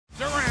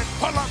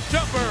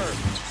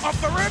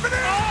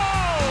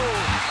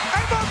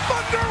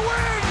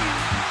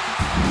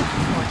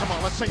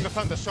sing the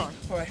thunder song.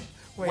 Wait.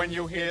 When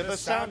you hear the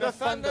sound of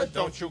thunder,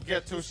 don't you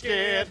get too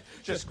scared.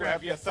 Just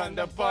grab your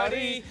thunder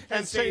buddy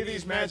and say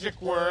these magic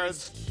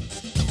words.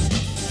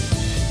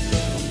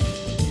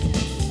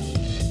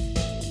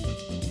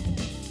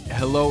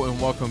 Hello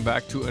and welcome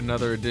back to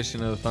another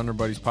edition of the Thunder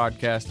Buddies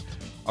podcast,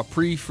 a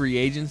pre-free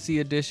agency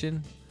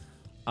edition.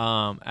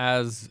 What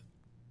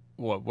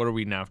are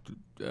we now?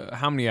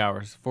 How many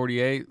hours?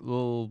 48? A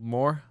little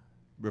more?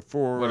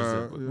 Before What is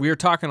it? We are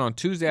talking on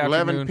Tuesday 11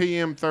 afternoon.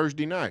 p.m.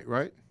 Thursday night,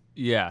 right?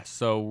 Yeah,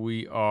 so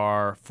we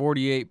are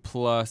 48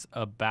 plus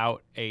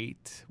about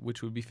 8,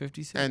 which would be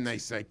 56. And they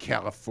say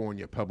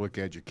California public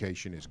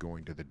education is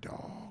going to the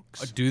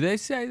dogs. Do they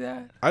say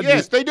that?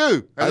 Yes, they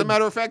do. As a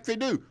matter of fact, they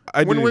do.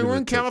 When we were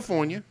in attend.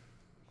 California,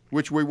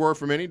 which we were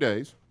for many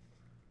days,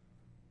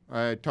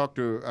 I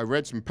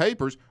read some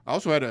papers. I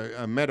also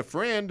had met a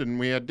friend, and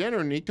we had dinner,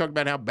 and he talked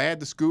about how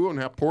bad the school and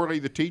how poorly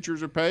the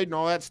teachers are paid and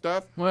all that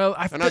stuff. Well,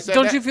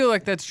 don't you feel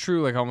like that's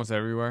true like almost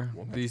everywhere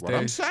these days? What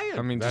I'm saying.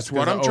 I mean, that's just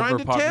what I'm trying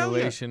to tell you.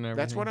 overpopulation and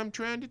That's what everything. I'm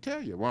trying to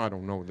tell you. Well, I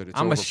don't know that it's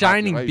I'm a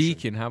shining overpopulation.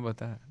 beacon. How about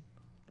that?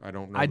 I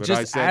don't know. I that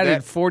just I said added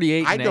that.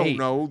 48 I and don't 8.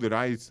 know that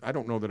I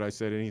don't know that I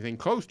said anything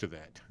close to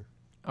that.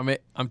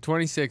 I'm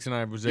 26 and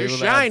I was You're able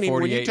to add shining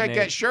 48 when you and take 8.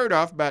 that shirt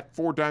off about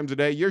 4 times a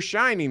day. You're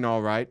shining,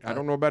 all right. I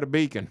don't know about a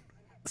beacon.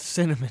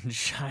 Cinnamon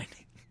shining.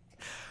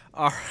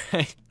 All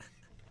right.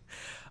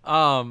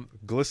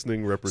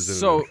 Glistening representative.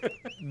 So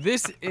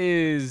this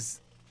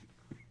is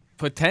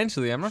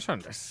potentially, I'm not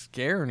trying to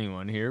scare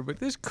anyone here, but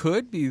this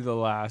could be the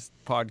last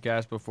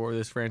podcast before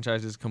this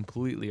franchise is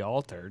completely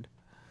altered.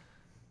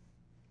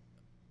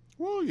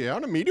 Well, yeah,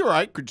 and a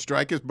meteorite could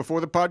strike us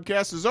before the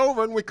podcast is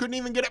over, and we couldn't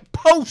even get it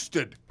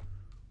posted.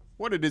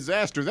 What a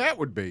disaster that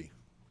would be.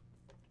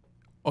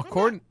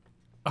 According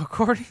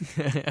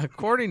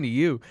to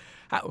you.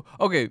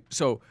 Okay,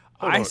 so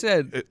Hold I on.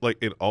 said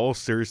in all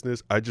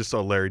seriousness, I just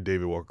saw Larry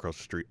David walk across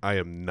the street. I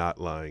am not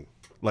lying.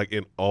 Like,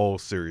 in all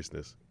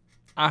seriousness.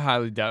 I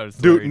highly doubt it's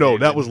Dude, Larry no,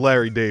 David. that was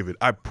Larry David.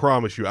 I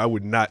promise you, I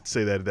would not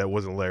say that if that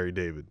wasn't Larry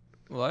David.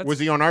 Well, that's, Was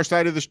he on our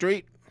side of the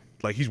street?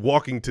 Like, he's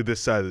walking to this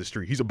side of the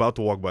street. He's about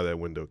to walk by that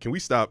window. Can we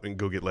stop and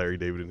go get Larry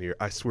David in here?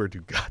 I swear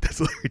to God,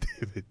 that's Larry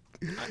David.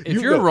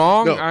 if you're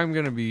wrong, no. I'm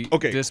going to be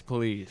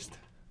displeased.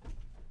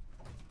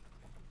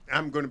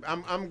 I'm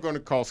gonna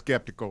call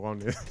skeptical on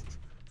this.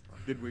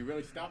 Did we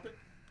really stop it?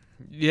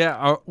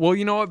 Yeah, well,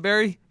 you know what,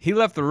 Barry? He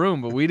left the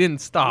room, but we didn't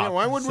stop. Yeah,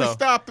 why would we so-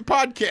 stop the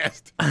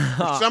podcast?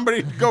 For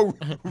somebody to go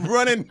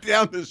running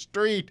down the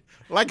street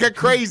like a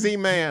crazy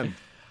man.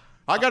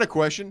 I got a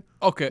question.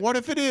 Okay. What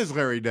if it is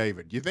Larry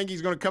David? You think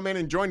he's going to come in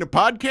and join the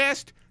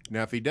podcast?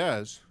 Now, if he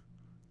does,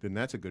 then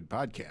that's a good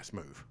podcast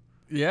move.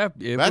 Yeah,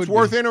 That's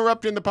worth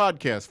interrupting the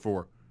podcast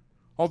for.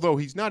 Although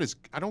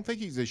I don't think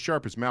he's as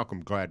sharp as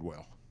Malcolm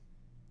Gladwell.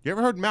 You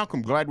ever heard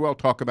Malcolm Gladwell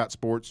talk about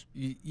sports?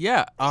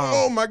 Yeah.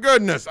 Oh, my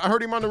goodness. I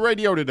heard him on the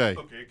radio today.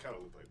 Okay, it kind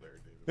of looked like Larry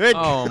David.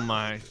 Oh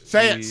my.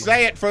 Say geez.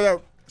 it for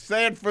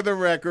the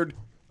record.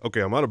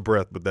 Okay, I'm out of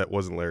breath, but that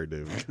wasn't Larry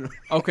David.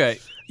 Okay.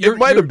 It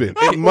might have been.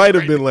 It might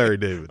have been Larry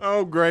David.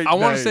 Oh, great. I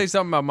want to day. say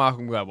something about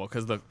Malcolm Gladwell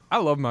because look, I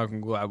love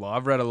Malcolm Gladwell.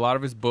 I've read a lot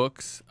of his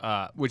books,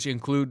 which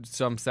include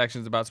some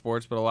sections about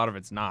sports, but a lot of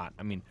it's not.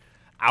 I mean,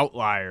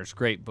 Outliers,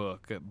 great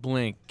book.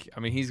 Blink. I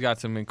mean, he's got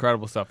some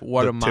incredible stuff.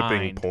 What a The tipping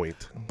mind.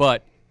 point.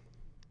 But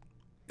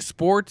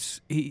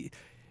sports,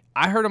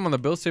 I heard him on the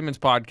Bill Simmons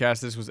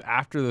podcast. This was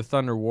after the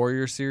Thunder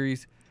Warrior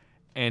series,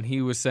 and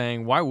he was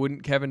saying, why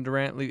wouldn't Kevin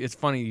Durant leave? It's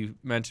funny you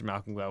mentioned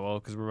Malcolm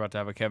Gladwell because we're about to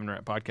have a Kevin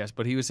Durant podcast,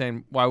 but he was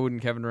saying, why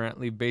wouldn't Kevin Durant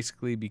leave?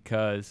 Basically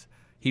because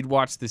he'd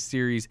watched the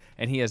series,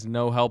 and he has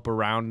no help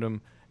around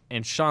him,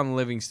 and Sean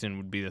Livingston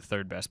would be the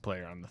third best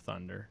player on the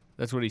Thunder.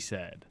 That's what he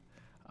said.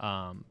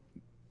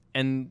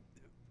 And,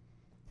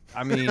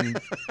 I mean...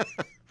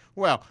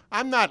 Well,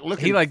 I'm not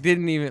looking. He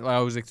didn't even. I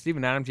was like,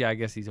 Steven Adams. Yeah, I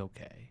guess he's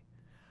okay.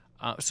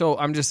 So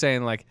I'm just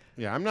saying,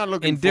 Yeah, I'm not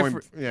looking in for him.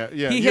 different.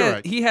 Yeah, He you're has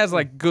right. he has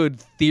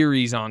good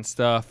theories on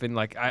stuff, and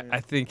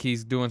I think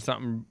he's doing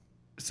some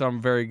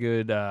very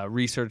good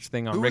research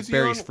thing on Who Rick is he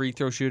Barry's on? free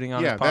throw shooting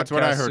on Yeah, his podcast. that's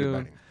what I heard soon.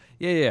 about him.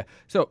 Yeah.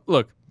 So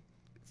look,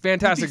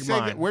 fantastic Did he say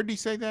mind. that? Where did he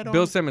say that on?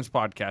 Bill Simmons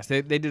podcast.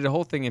 They did a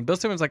whole thing, and Bill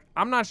Simmons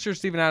I'm not sure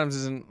Steven Adams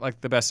isn't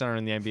the best center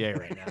in the NBA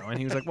right now, and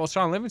he was like, well,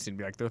 Sean Livingston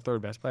would be their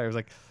third best player. I was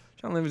like,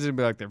 Sean Livingston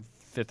would be their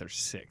fifth or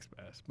sixth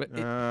best. But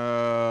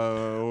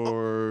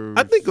or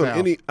I think South.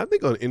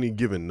 on any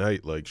given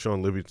night,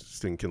 Sean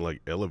Livingston can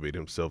elevate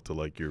himself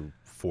to your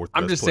fourth.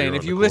 I'm best just player saying, on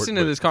if the you court, listen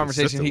to but this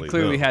conversation, he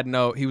consistently, clearly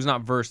no. he was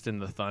not versed in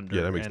the Thunder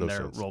Yeah, that makes and no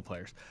their sense. role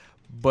players.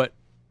 But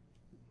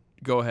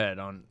go ahead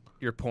on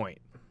your point.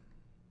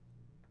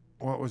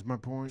 What was my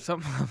point?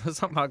 Something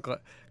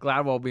about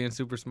Gladwell being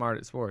super smart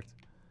at sports.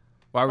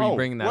 Why were you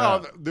bringing that well,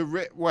 up?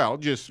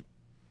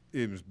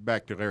 It was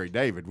back to Larry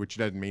David, which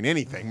doesn't mean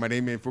anything. But I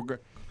mean, if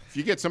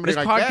you get somebody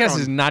This like that podcast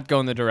is not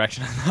going the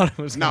direction I thought it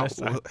was No. going to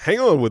say. Well, hang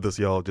on with us,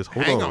 y'all. Just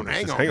hold Hang on. on,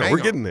 hang Just on, hang on. hang We're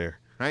on. getting there.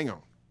 hang on.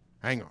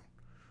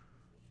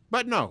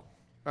 But no,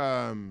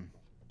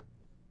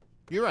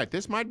 You're right.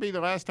 This might be the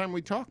last time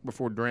we talk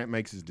before Durant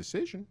makes his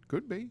decision.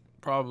 Could be.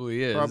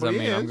 Probably is. Probably I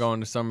mean, I'm is. going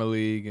to summer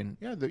league, and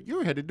Yeah,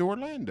 you're headed to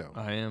Orlando.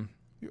 I am.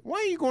 Why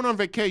are you going on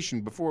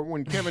vacation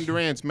when Kevin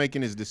Durant's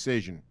making his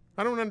decision?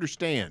 I don't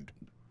understand.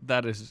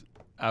 That is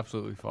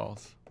absolutely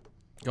false.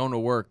 Going to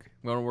work.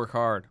 Going to work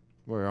hard.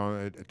 We're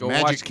on at the Go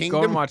Magic watch, Kingdom.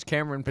 Go and watch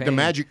Cameron Payne. At the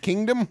Magic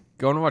Kingdom.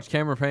 Going to watch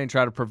Cameron Payne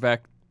try to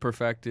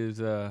perfect his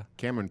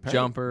Cameron Payne.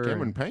 jumper.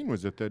 Cameron Payne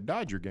was at the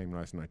Dodger game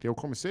last night. The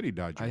Oklahoma City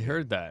Dodger. I game.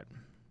 heard that.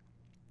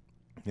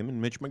 Him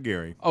and Mitch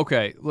McGarry.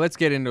 Okay, let's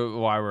get into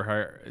why we're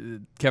here.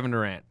 Kevin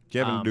Durant.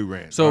 Kevin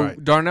Durant. So All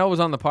right. Darnell was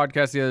on the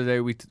podcast the other day.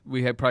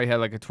 We had probably had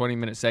like a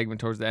 20-minute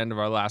segment towards the end of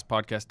our last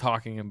podcast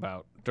talking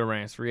about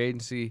Durant's free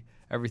agency,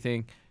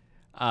 everything.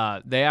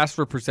 They asked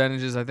for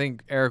percentages. I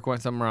think Eric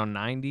went somewhere around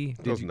 90.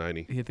 It was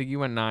 90. I think you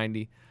went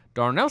 90.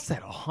 Darnell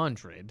said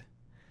 100.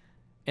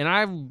 And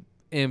I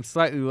am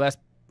slightly less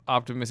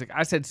optimistic.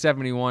 I said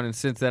 71, and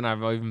since then I've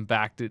even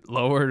backed it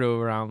lower to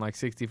around like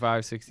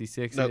 65,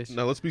 66-ish.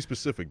 Now let's be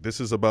specific. This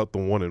is about the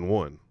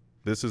 1-1.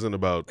 This isn't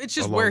about. It's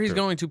just a where he's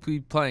long-term. going to be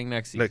playing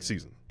next season. next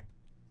season.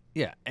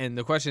 Yeah, and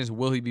the question is,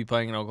 will he be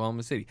playing in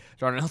Oklahoma City?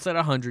 Darnell said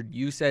 100.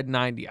 You said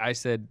 90. I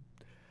said,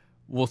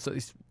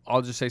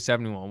 I'll just say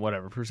 71.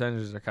 Whatever.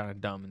 Percentages are kind of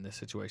dumb in this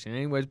situation,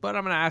 anyways. But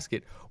I'm going to ask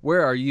it.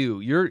 Where are you?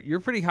 You're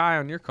pretty high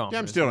on your confidence. Yeah,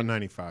 I'm still at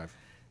 95.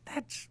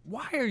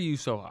 Why are you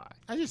so high?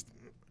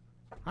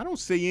 I don't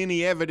see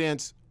any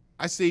evidence.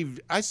 I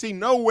see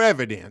no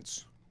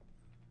evidence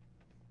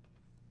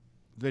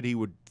that he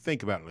would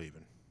think about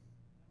leaving.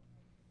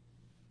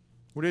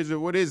 What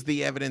is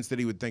the evidence that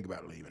he would think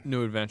about leaving?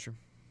 New adventure,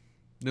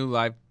 new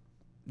life,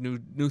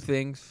 new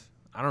things.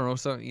 I don't know.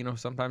 So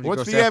sometimes.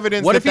 What's you the go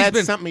evidence what that if he's that's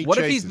been, something he What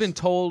if he's chases? been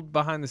told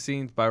behind the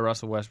scenes by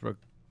Russell Westbrook?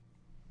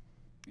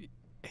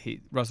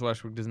 Russell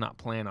Westbrook does not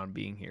plan on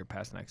being here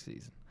past next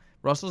season.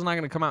 Russell's not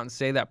going to come out and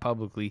say that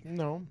publicly.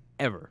 No.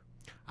 Ever.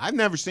 I've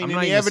never seen I'm not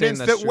any even saying evidence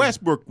that's that true.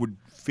 Westbrook would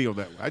feel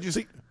that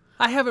way.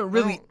 I haven't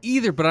really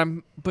either,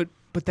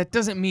 but that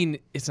doesn't mean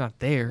it's not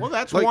there. Well,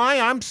 that's Like, why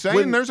I'm saying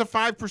when- there's a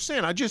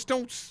 5%. I just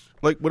don't.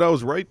 Like when I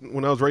was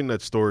writing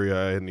that story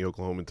I had in the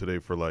Oklahoman today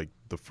for like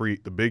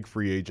the big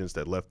free agents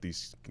that left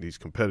these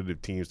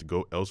competitive teams to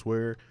go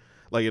elsewhere.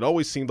 Like it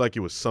always seemed like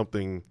it was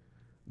something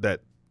that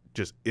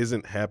just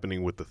isn't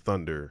happening with the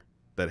Thunder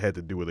that had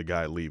to do with a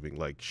guy leaving.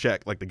 Like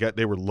Shaq, like the guy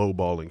they were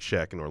lowballing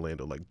Shaq in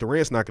Orlando. Like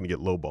Durant's not going to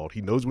get lowballed.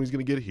 He knows when he's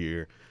going to get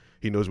here.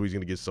 He knows when he's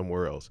going to get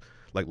somewhere else.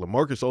 Like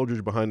LaMarcus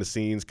Aldridge behind the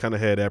scenes kind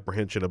of had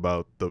apprehension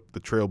about the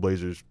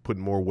Trailblazers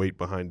putting more weight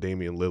behind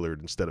Damian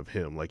Lillard instead of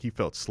him. Like he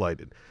felt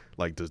slighted.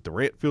 Like does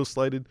Durant feel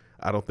slighted?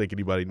 I don't think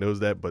anybody knows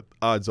that, but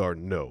odds are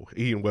no.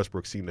 He and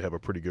Westbrook seem to have a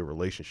pretty good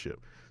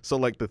relationship. So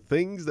like the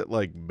things that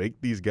like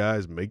make these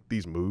guys make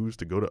these moves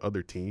to go to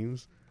other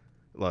teams,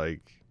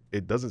 like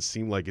it doesn't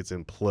seem like it's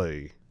in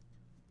play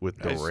with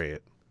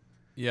Durant.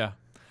 Yeah,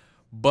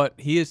 but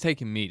he is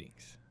taking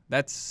meetings.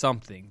 That's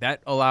something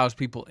that allows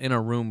people in a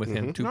room with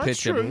him to That's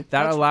pitch true. him. That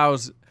That's-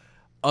 allows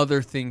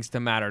other things to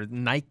matter.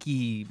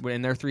 Nike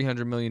and their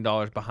 $300 million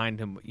behind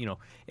him,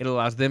 it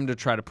allows them to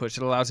try to push.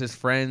 It allows his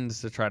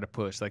friends to try to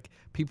push. Like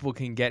people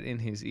can get in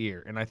his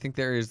ear, and I think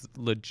there is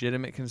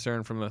legitimate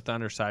concern from the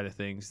Thunder side of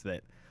things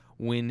that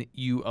when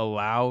you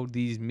allow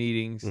these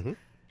meetings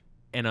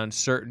and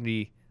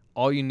uncertainty,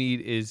 all you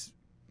need is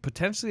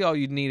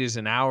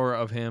an hour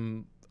of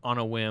him on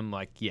a whim.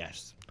 Like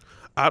yes,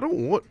 I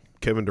don't want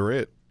Kevin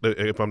Durant.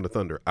 If I'm the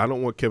Thunder, I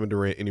don't want Kevin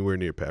Durant anywhere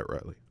near Pat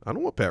Riley. I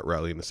don't want Pat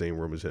Riley in the same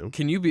room as him.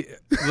 can you be?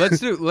 Let's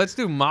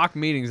do mock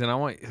meetings, and I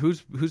want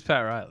who's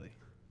Pat Riley?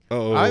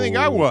 Oh, I think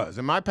I was.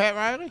 Am I Pat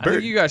Riley? I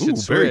think you guys should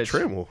Barry switch.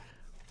 Trammell.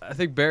 I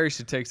think Barry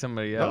should take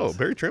somebody else. Oh,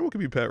 Barry Trammell could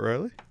be Pat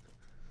Riley.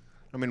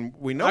 I mean,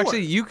 we know.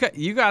 Actually, you got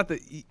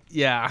the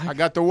I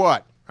got the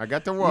what? I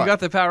got the what? You got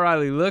the Pat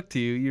Riley look to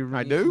you.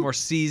 I do? More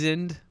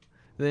seasoned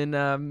than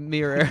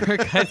me or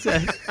Eric. I'd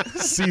say.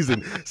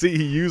 Season. See,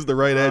 he used the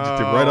right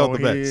adjective right off the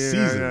bat.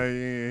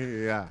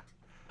 Season. Yeah.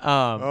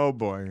 Um, Oh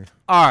boy.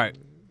 All right.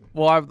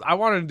 Well, I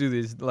wanted to do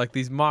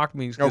these mock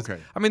meetings. 'Cause, Okay.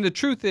 I mean, the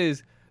truth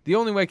is, the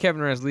only way Kevin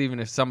Durant's leaving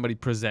is somebody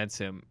presents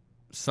him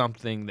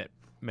something that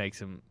makes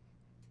him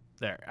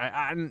there.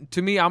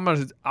 To me, I'm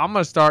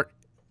gonna start.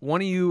 One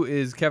of you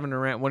is Kevin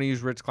Durant. One of you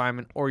is Rich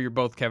Kleiman, or you're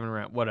both Kevin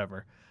Durant.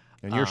 Whatever.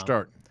 And you're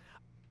starting.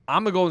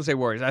 I'm the Golden State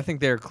Warriors. I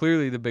think they're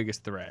clearly the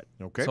biggest threat.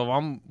 Okay. So if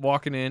I'm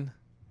walking in,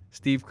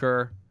 Steve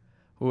Kerr,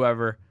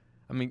 whoever.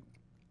 I mean,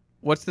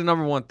 what's the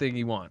number one thing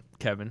you want,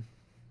 Kevin,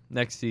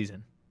 next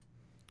season?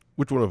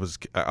 Which one of us?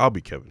 I'll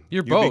be Kevin.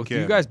 You're be both. You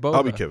Kevin. guys both.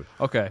 I'll be are. Kevin.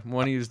 Okay.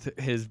 One of you is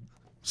his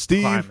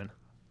Steve, Kleiman.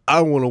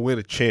 I want to win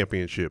a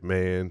championship,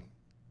 man.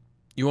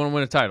 You want to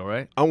win a title,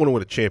 right? I want to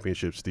win a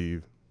championship,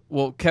 Steve.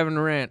 Well, Kevin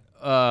Durant,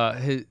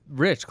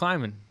 Rich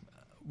Kleiman.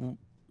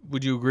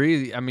 Would you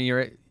agree? I mean,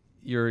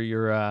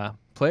 you're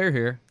player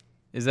here.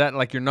 Is that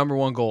like your number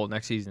one goal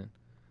next season?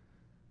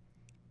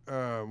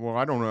 Well,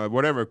 I don't know.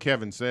 Whatever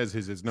Kevin says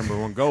is his number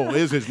one goal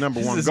is his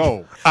number one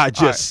goal. I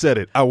just said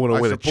it. I want to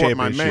I win a support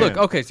my championship. man. Look,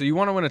 okay, so you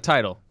want to win a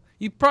title.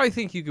 You probably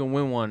think you can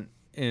win one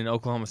in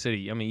Oklahoma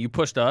City. I mean, you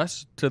pushed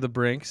us to the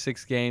brink,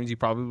 6 games. You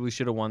probably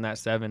should have won that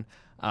 7.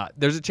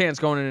 There's a chance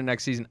going into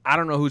next season. I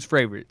don't know who's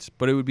favorites,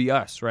 but it would be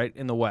us, right,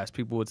 in the West.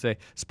 People would say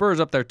Spurs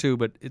up there too,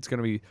 but it's going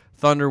to be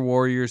Thunder,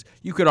 Warriors.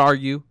 You could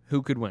argue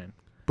who could win.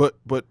 But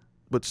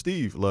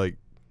Steve, like,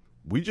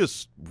 we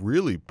just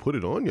really put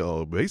it on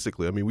y'all,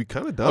 basically. I mean, we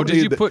kind of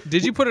dominated.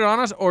 Did you put it on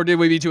us, or did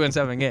we beat you in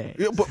 7 games?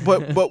 Yeah,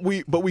 but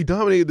we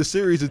dominated the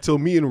series until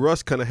me and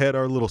Russ kind of had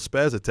our little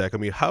spaz attack. I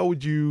mean, how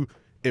would you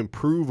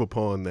improve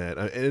upon that?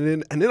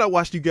 And then I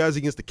watched you guys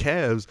against the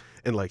Cavs,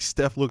 and like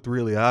Steph looked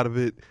really out of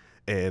it.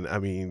 And I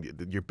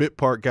mean, your bit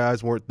part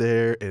guys weren't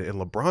there, and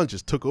LeBron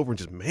just took over and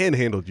just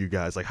manhandled you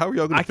guys. Like, how are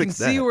y'all going to fix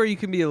that? I can see where you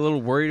can be a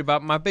little worried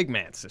about my big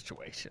man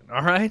situation.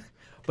 All right.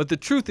 But the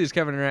truth is,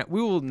 Kevin Durant,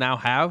 we will now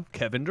have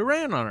Kevin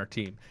Durant on our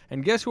team.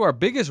 And guess who our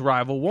biggest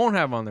rival won't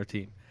have on their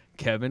team?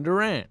 Kevin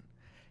Durant.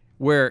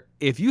 Where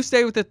if you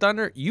stay with the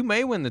Thunder, you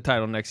may win the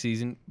title next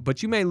season,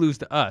 but you may lose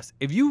to us.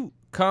 If you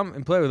come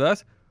and play with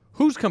us,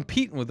 who's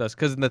competing with us?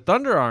 Because the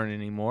Thunder aren't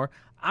anymore.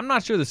 I'm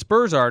not sure the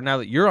Spurs are now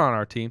that you're on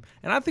our team.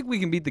 And I think we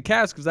can beat the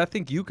Cavs because I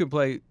think you can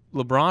play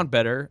LeBron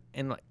better.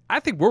 And I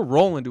think we're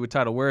rolling to a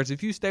title. Whereas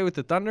if you stay with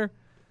the Thunder,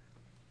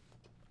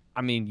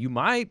 I mean, you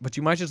might, but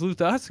you might just lose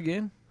to us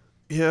again.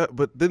 Yeah,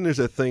 but then there's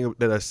that thing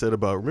that I said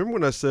about, remember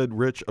when I said,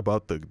 Rich,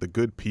 about the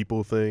good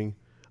people thing?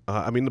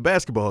 I mean, the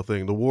basketball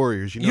thing, the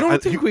Warriors. You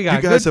don't think we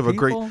got you guys good have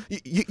people? a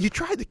great. You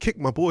tried to kick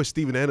my boy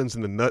Steven Adams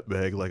in the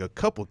nutbag like a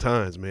couple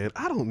times, man.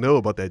 I don't know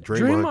about that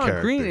Draymond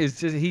character. Green is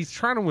just—he's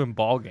trying to win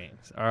ball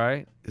games. All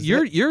right,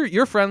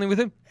 you're friendly with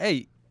him.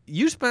 Hey,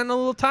 you spent a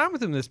little time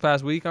with him this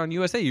past week on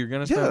USA. You're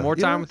gonna spend more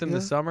time with him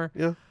this summer.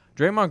 Yeah,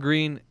 Draymond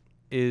Green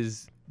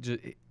is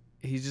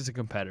he's just a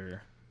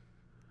competitor.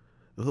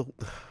 Well,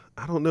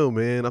 I don't know,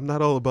 man. I'm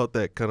not all about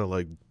that kind of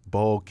like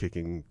ball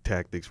kicking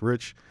tactics,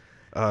 Rich.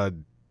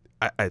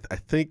 I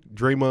think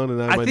Draymond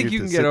and I think you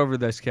can get over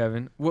this,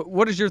 Kevin.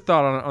 What is your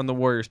thought on the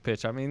Warriors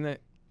pitch? I mean,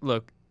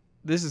 look,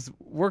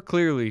 we're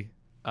clearly,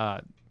 I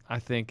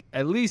think,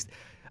 at least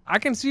I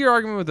can see your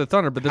argument with the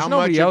Thunder, but there's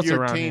nobody else around here.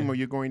 How much of your team are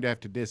you going to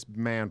have to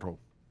dismantle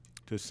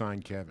to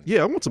sign Kevin?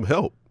 Yeah, I want some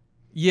help.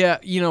 Yeah,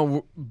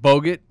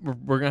 Bogut,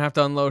 we're going to have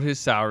to unload his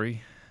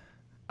salary.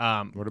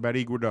 What about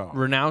Iguodala?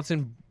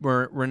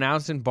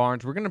 Renouncing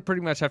Barnes. We're going to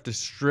pretty much have to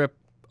strip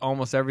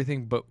almost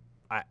everything, but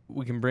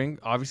we can bring,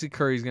 obviously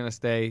Curry's going to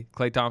stay,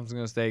 Klay Thompson's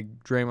going to stay,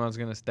 Draymond's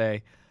going to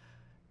stay,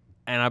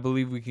 and I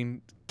believe we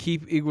can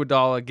keep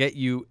Iguodala, get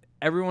you.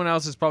 Everyone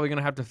else is probably going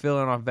to have to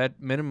fill in on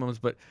vet minimums,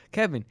 but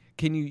Kevin,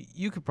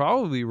 you could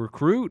probably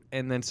recruit,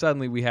 and then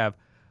suddenly we have,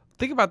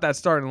 think about that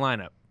starting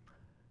lineup.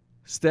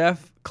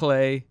 Steph,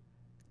 Klay,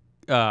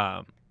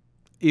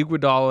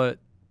 Iguodala,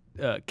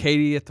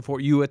 Katie at the 4,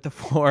 you at the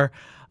 4,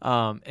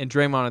 and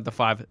Draymond at the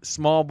 5.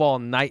 Small ball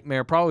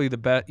nightmare, probably the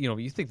best.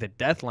 You think the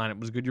death lineup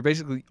was good. You're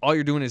basically, all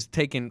you're doing is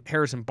taking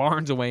Harrison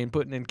Barnes away and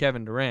putting in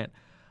Kevin Durant.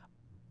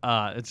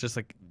 It's just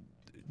like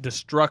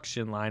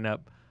destruction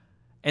lineup.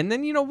 And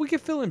then, we could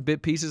fill in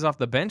bit pieces off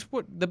the bench.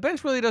 The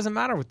bench really doesn't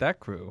matter with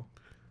that crew.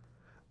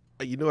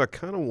 I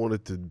kind of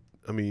wanted to,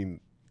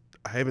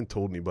 I haven't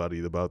told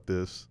anybody about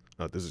this.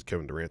 This is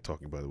Kevin Durant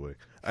talking, by the way.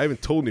 I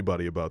haven't told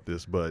anybody about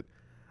this, but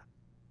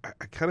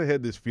I kind of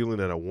had this feeling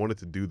that I wanted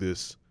to do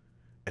this,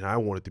 and I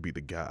wanted to be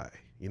the guy,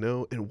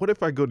 And what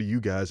if I go to you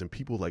guys and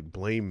people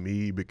blame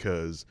me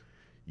because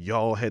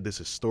y'all had this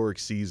historic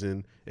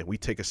season and we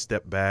take a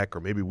step back, or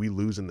maybe we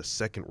lose in the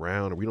second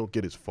round or we don't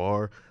get as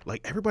far?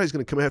 Everybody's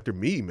going to come after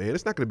me, man.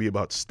 It's not going to be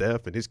about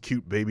Steph and his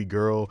cute baby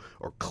girl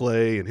or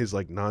Klay and his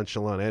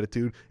nonchalant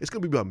attitude. It's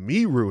going to be about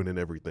me ruining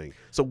everything.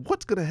 So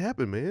what's going to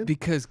happen, man?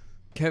 Because,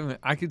 Kevin,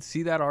 I could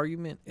see that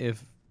argument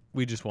if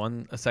we just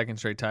won a second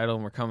straight title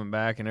and we're coming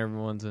back and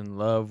everyone's in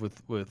love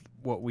with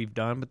what we've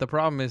done. But the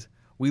problem is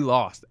we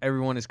lost.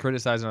 Everyone is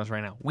criticizing us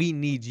right now. We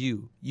need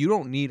you. You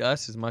don't need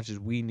us as much as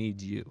we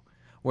need you.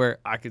 Where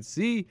I could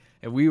see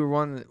if we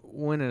were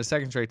winning a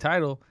second straight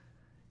title,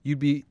 you'd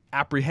be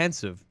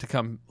apprehensive to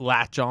come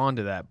latch on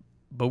to that.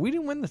 But we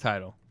didn't win the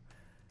title.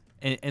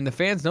 And the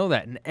fans know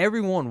that. And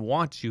everyone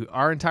wants you.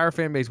 Our entire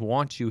fan base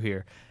wants you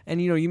here.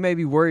 And, you may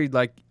be worried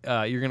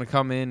you're going to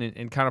come in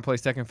and kind of play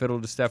second fiddle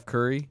to Steph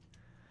Curry.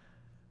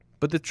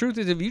 But the truth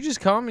is, if you just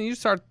come and you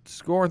start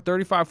scoring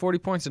 35, 40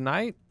 points a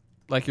night,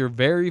 like you're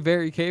very,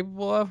 very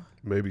capable of.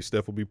 Maybe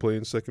Steph will be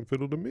playing second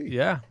fiddle to me.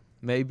 Yeah,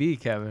 maybe,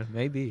 Kevin,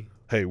 maybe.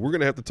 Hey, we're going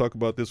to have to talk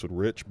about this with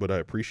Rich, but I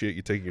appreciate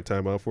you taking your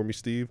time out for me,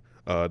 Steve.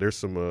 There's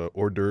some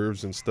hors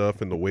d'oeuvres and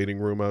stuff in the waiting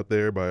room out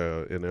there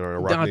in our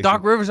Rock Nation.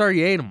 Doc Rivers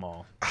already ate them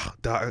all. Oh,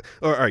 Doc,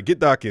 all right, get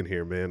Doc in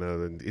here, man.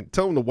 And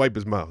tell him to wipe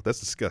his mouth.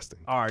 That's disgusting.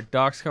 All right,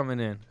 Doc's coming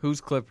in.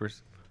 Who's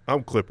Clippers?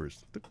 I'm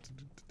Clippers.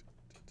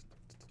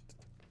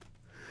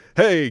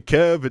 Hey,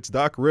 Kev, it's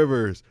Doc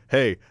Rivers.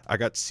 Hey, I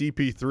got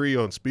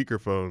CP3 on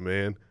speakerphone,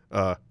 man.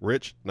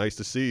 Rich, nice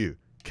to see you.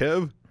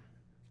 Kev,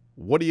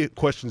 what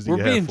questions do you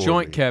have for me? We're being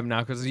joint, Kev, now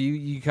because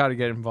you got to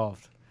get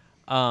involved.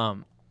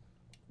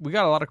 We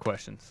got a lot of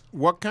questions.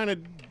 What kind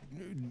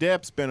of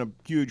depth's been a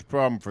huge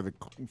problem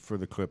for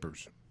the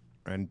Clippers?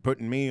 And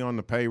putting me on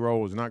the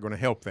payroll is not going to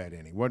help that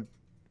any.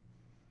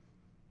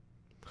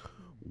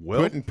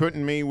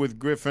 Putting me with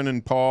Griffin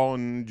and Paul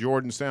and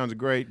Jordan sounds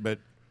great, but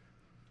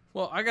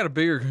Well, I got a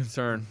bigger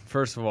concern.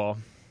 First of all,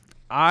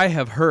 I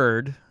have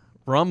heard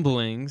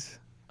rumblings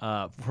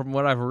from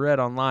what I've read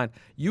online.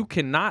 You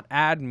cannot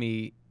add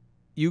me.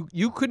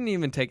 You couldn't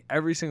even take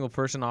every single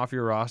person off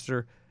your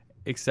roster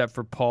except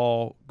for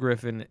Paul,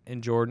 Griffin,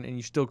 and Jordan, and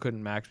you still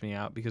couldn't max me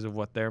out because of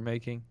what they're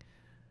making.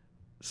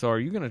 So are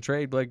you going to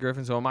trade Blake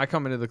Griffin? So am I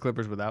coming to the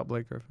Clippers without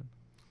Blake Griffin?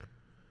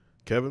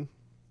 Kevin,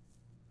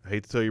 I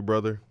hate to tell you,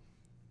 brother,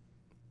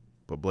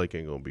 but Blake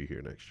ain't going to be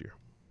here next year.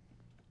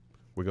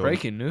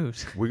 Breaking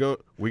news. We're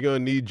gonna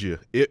need you.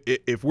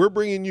 If we're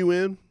bringing you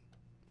in,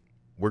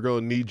 we're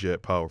gonna need you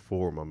at power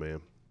forward, my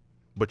man.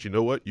 But you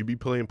know what? You be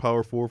playing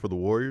power forward for the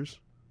Warriors.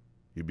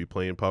 You be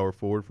playing power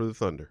forward for the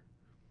Thunder.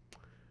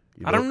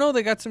 I don't know.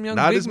 They got some young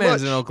big men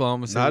in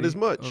Oklahoma City. Not as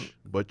much,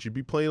 but you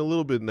be playing a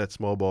little bit in that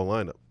small ball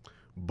lineup.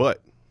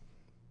 But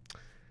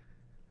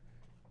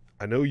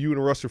I know you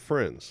and Russ are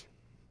friends.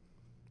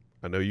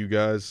 I know you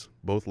guys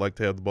both like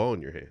to have the ball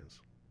in your hands.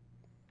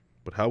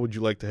 But how would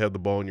you like to have the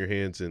ball in your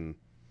hands in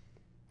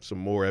some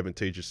more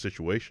advantageous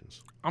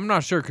situations? I'm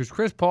not sure because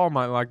Chris Paul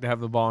might like to have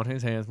the ball in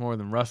his hands more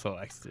than Russell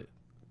likes it.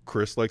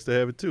 Chris likes to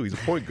have it too. He's a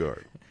point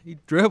guard. He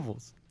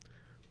dribbles.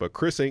 But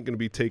Chris ain't going to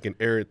be taking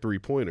errant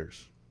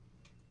three-pointers.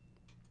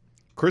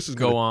 Chris is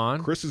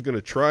going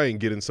to try and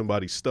get in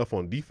somebody's stuff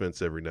on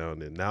defense every now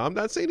and then. Now, I'm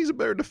not saying he's a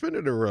better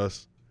defender than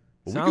Russ.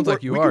 But Sounds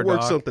like you are, we can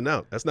work dog. something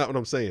out. That's not what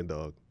I'm saying,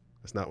 dog.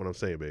 That's not what I'm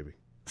saying, baby.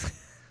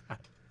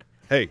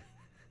 Hey,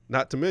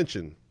 not to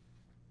mention,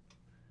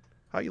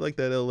 how you like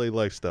that LA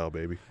lifestyle,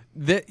 baby?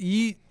 That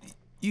you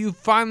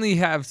finally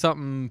have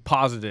something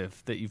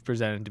positive that you've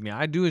presented to me.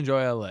 I do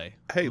enjoy LA.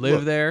 Hey, live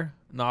look, there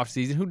in the off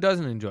season. Who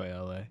doesn't enjoy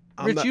LA?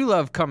 Rich, you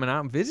love coming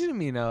out and visiting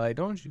me in LA,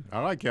 don't you? I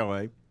like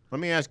LA.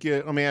 Let me ask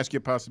you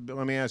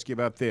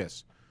about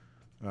this,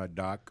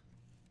 Doc.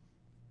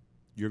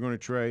 You're going to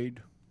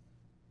trade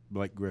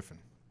Blake Griffin.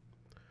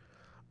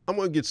 I'm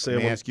going to get Sam.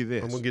 Let me ask you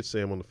this. I'm going to get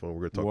Sam on the phone.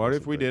 We're going to talk. What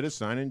if we did a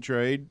sign and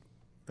trade,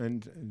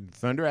 and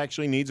Thunder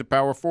actually needs a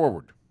power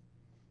forward?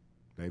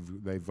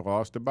 They've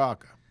lost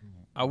Ibaka.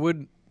 I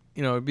would,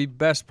 it'd be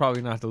best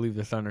probably not to leave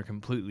the Thunder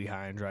completely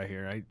high and dry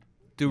here. I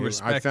do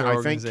respect their I think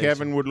organization.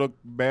 Kevin would look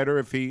better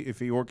if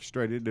he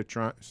orchestrated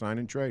a sign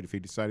and trade. If he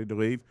decided to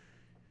leave,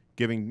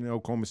 giving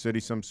Oklahoma City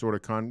some sort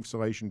of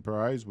consolation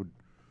prize would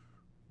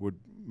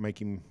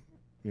make him,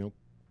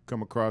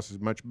 come across as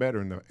much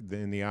better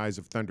in the eyes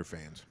of Thunder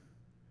fans.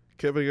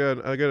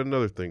 Kevin, I got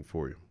another thing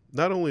for you.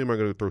 Not only am I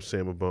going to throw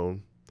Sam a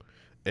bone,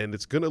 and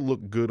it's going to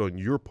look good on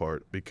your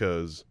part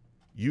because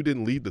you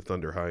didn't leave the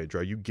Thunder high and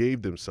dry. You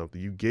gave them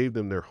something. You gave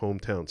them their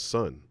hometown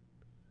son.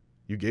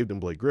 You gave them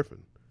Blake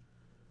Griffin.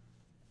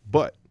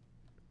 But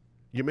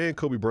your man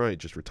Kobe Bryant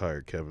just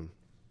retired, Kevin.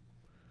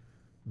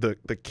 The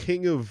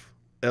king of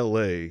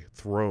L.A.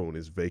 throne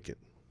is vacant.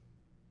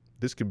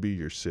 This can be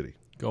your city.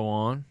 Go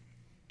on.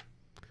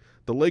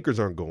 The Lakers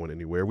aren't going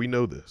anywhere. We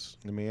know this.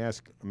 Let me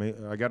ask.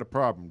 I got a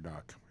problem,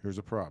 Doc. Here's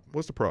a problem.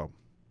 What's the problem?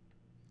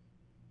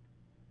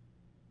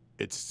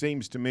 It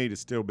seems to me to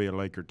still be a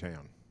Laker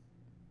town.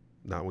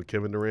 Not when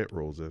Kevin Durant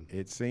rolls in.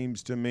 It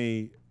seems to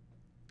me,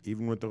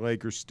 even with the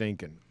Lakers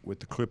stinking, with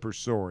the Clippers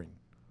soaring,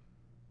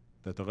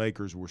 that the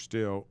Lakers were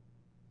still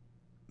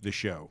the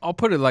show. I'll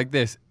put it like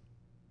this.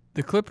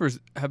 The Clippers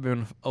have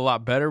been a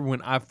lot better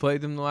when I've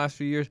played them the last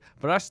few years,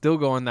 but I still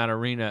go in that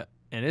arena,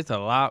 and it's a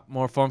lot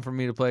more fun for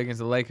me to play against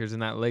the Lakers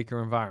in that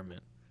Laker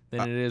environment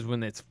than it is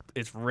when it's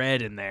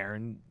red in there,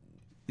 and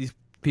these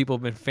people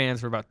have been fans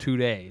for about 2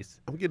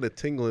 days. I'm getting a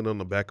tingling on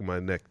the back of my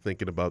neck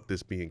thinking about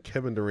this being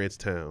Kevin Durant's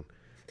town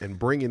and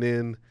bringing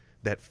in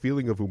that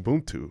feeling of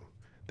Ubuntu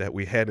that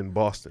we had in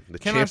Boston.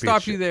 Can I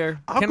stop you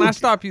there? I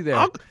stop you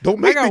there? Don't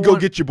make me go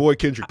get your boy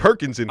Kendrick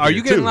Perkins in here, Are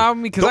you getting loud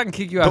with me? Because I can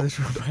kick you out of this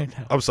room right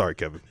now. I'm sorry,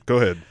 Kevin. Go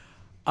ahead.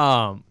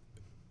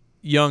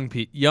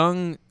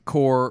 Young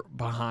core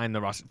behind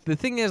the roster. The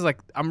thing is,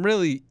 I'm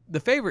really the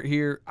favorite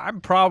here.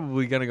 I'm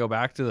probably going to go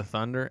back to the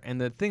Thunder.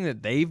 And the thing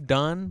that they've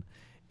done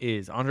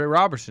is Andre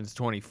Robertson's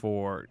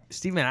 24.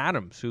 Steven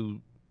Adams,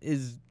 who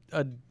is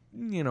a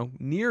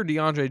near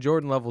DeAndre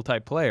Jordan level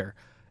type player,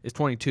 is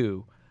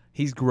 22.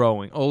 He's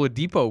growing.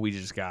 Oladipo we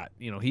just got.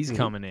 He's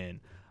coming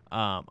in.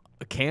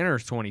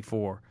 Canner's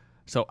 24.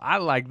 So I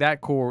like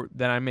that core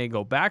that I may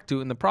go back to.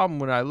 And the problem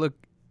when I look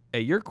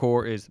at your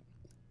core is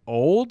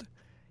old.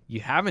 You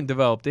haven't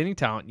developed any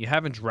talent. You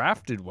haven't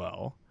drafted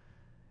well.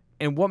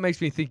 And what makes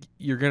me think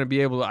you're going to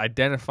be able to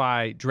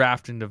identify,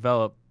 draft, and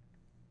develop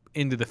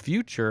into the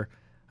future?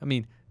 I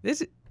mean,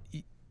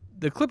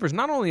 the Clippers,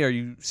 not only are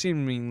you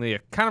seemingly a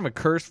kind of a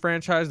cursed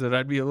franchise that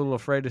I'd be a little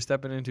afraid to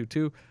step into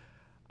too,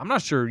 I'm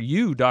not sure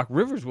Doc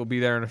Rivers, will be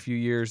there in a few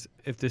years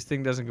if this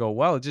thing doesn't go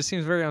well. It just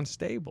seems very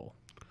unstable.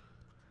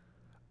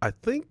 I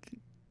think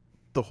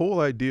the whole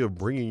idea of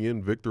bringing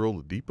in Victor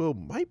Oladipo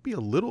might be a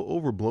little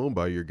overblown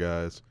by your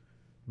guys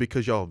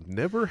because y'all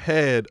never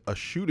had a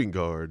shooting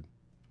guard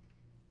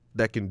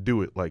that can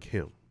do it like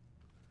him.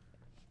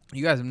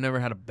 You guys have never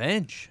had a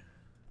bench.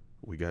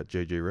 We got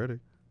J.J. Redick.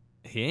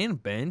 He ain't a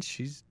bench.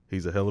 He's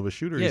a hell of a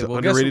shooter. Yeah, He's an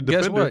underrated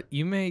defender. Guess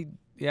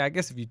what? I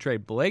guess if you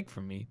trade Blake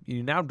from me,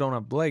 you now don't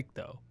have Blake,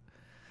 though.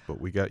 but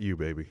we got you,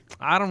 baby.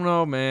 I don't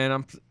know,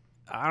 man.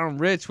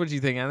 Rich, what do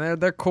you think? And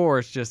their core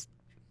is just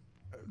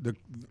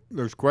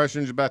There's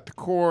questions about the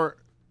core.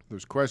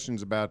 There's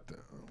questions about the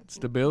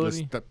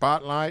stability. The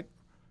spotlight.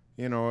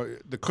 You know,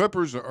 the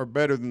Clippers are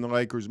better than the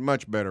Lakers,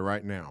 much better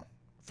right now.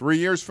 3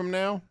 years from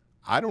now,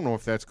 I don't know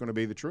if that's going to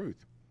be the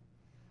truth.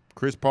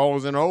 Chris Paul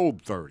is an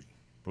old 30.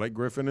 Blake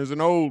Griffin is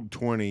an old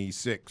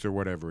 26 or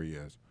whatever he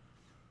is.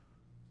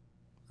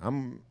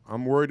 I'm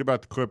worried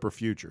about the Clipper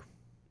future.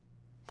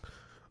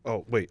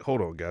 Oh, wait,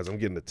 hold on, guys. I'm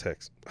getting a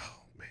text. Oh,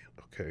 man.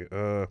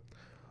 Okay.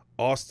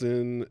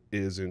 Austin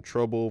is in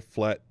trouble.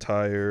 Flat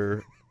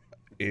tire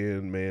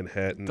in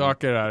Manhattan.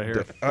 Get out of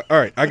here. All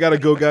right, I gotta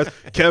go, guys.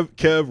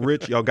 Kev,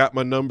 Rich, y'all got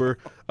my number.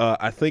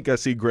 I think I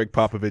see Greg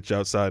Popovich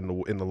outside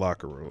in the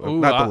locker room. Ooh,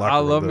 Not the locker I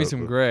room. love me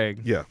some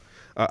Greg. Yeah,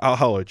 I'll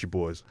holler at you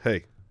boys.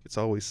 Hey, it's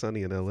always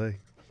sunny in L.A.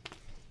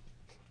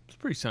 It's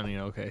pretty sunny in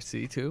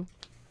OKC too.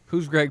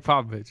 Who's Greg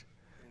Popovich?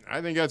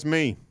 I think that's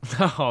me.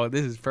 Oh,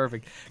 this is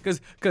perfect.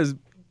 Because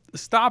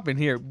stopping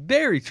here,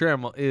 Barry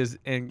Tremmel is,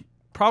 and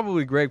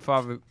probably Greg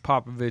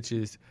Popovich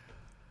is,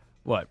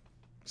 what?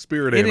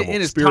 Spirit animal.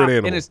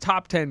 In his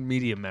top 10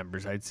 media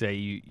members, I'd say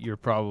you're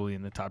probably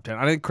in the top 10.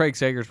 I think Craig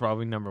Sager's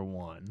probably number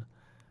one.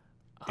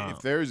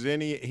 If there's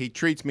any, he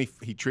treats me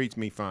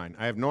fine.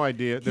 I have no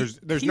idea. There's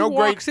he no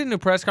great. He walks into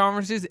press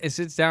conferences and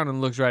sits down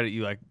and looks right at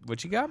you like,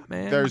 "What you got,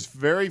 man?" There's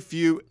very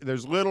few.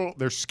 There's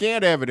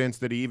scant evidence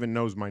that he even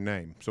knows my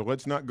name. So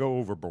let's not go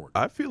overboard.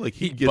 I feel like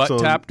he gets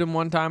tapped him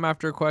one time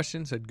after a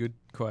question. Said, "Good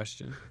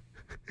question."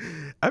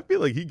 I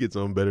feel like he gets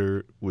on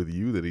better with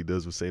you than he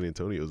does with San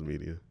Antonio's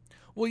media.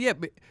 Well, yeah,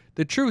 but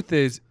the truth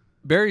is,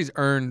 Barry's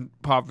earned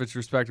Popovich's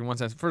respect in one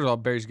sense. First of all,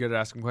 Barry's good at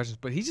asking questions,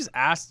 but he just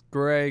asked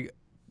Greg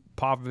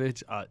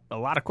Popovich a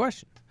lot of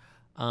questions.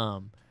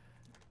 And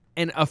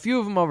a few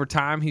of them over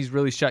time he's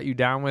really shut you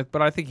down with,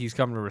 but I think he's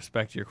come to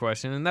respect your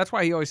question. And that's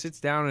why he always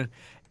sits down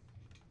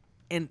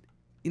and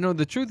you know,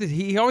 the truth is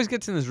he always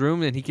gets in this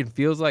room and he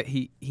feels like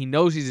he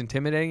knows he's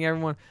intimidating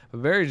everyone,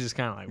 but Barry's just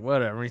kind of like,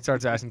 whatever. He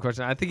starts asking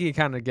questions. I think he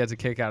kind of gets a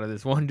kick out of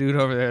this one dude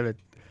over there that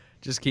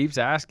just keeps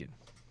asking.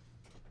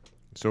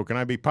 So can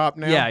I be Pop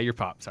now? Yeah, you're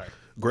Pop. Sorry.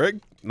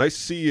 Greg, nice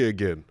to see you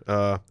again.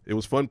 It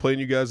was fun playing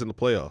you guys in the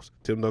playoffs.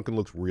 Tim Duncan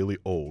looks really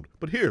old.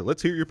 But here,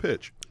 let's hear your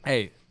pitch.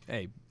 Hey,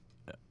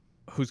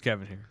 who's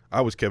Kevin here?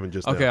 I was Kevin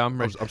just okay, now.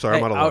 I'm ready. I'm sorry,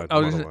 I'm out of line.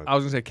 I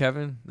was going to say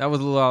Kevin. That was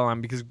a little out of line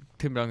because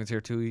Tim Duncan's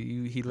here too.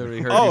 He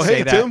literally heard you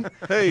say that. Tim.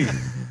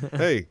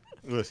 Hey.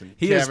 Listen,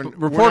 he Kevin, is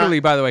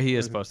reportedly, by the way, he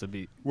is supposed to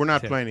be. We're not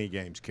Tim. playing any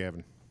games,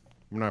 Kevin.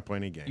 We're not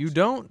playing any games. You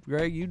don't,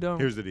 Greg. You don't.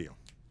 Here's the deal.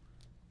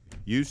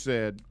 You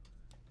said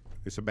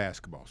it's a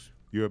basketball.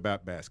 You're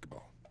about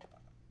basketball.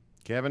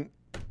 Kevin,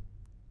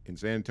 in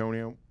San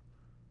Antonio,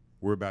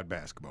 we're about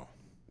basketball.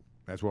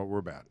 That's what we're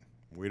about.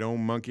 We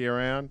don't monkey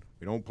around.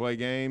 We don't play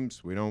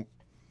games. We don't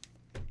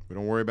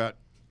worry about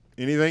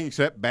anything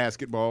except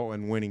basketball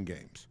and winning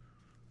games.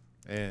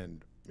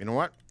 And you know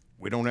what?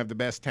 We don't have the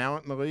best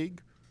talent in the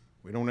league.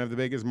 We don't have the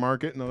biggest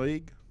market in the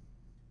league.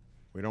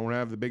 We don't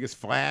have the biggest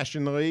flash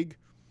in the league.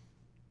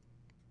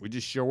 We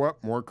just show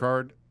up, work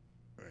hard,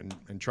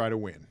 and try to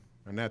win.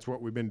 And that's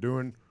what we've been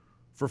doing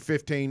for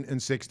 15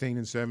 and 16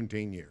 and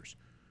 17 years.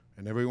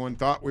 And everyone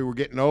thought we were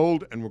getting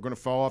old and we're going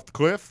to fall off the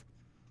cliff.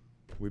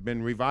 We've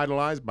been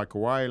revitalized by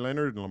Kawhi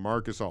Leonard and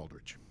LaMarcus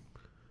Aldridge.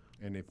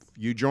 And if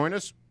you join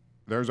us,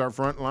 there's our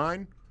front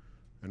line,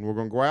 and we're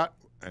going to go out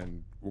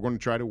and we're going to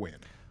try to win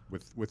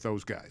with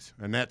those guys.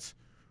 And that's,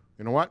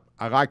 you know what?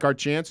 I like our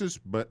chances,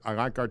 but I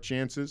like our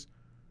chances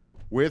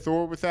with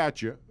or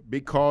without you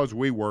because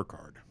we work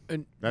hard.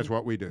 And that's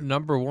what we do.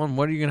 Number one,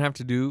 what are you going to have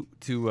to do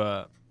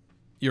to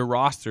your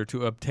roster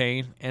to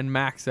obtain and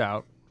max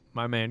out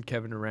my man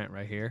Kevin Durant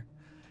right here?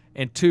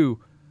 And two,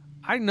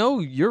 I know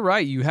you're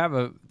right. You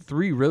have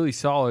three really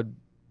solid,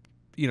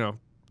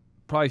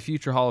 probably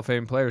future Hall of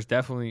Fame players.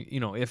 Definitely,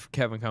 if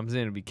Kevin comes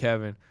in, it'd be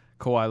Kevin,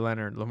 Kawhi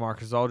Leonard,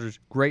 LaMarcus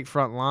Aldridge. Great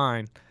front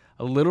line.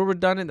 A little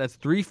redundant. That's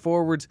three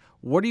forwards.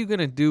 What are you going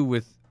to do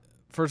with,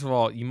 first of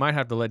all, you might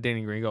have to let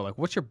Danny Green go. Like,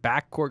 what's your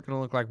backcourt going to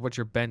look like? What's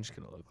your bench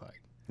going to look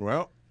like?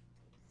 Well,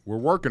 we're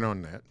working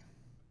on that.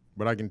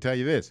 But I can tell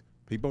you this.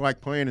 People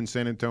like playing in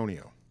San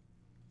Antonio.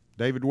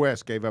 David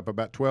West gave up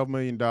about $12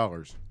 million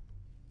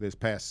this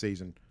past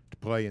season to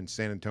play in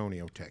San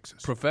Antonio,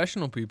 Texas.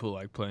 Professional people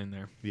like playing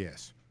there.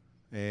 Yes.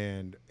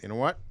 And you know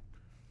what?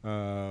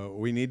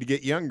 We need to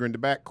get younger in the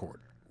backcourt.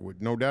 With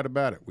no doubt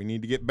about it. We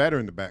need to get better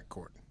in the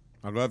backcourt.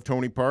 I love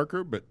Tony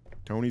Parker, but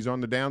Tony's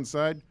on the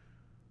downside.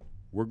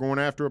 We're going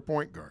after a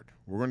point guard.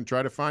 We're going to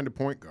try to find a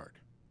point guard.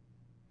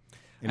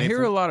 And I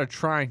hear a lot of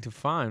trying to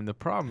find. The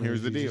problem here's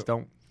is the you deal. just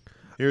don't.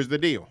 Here's the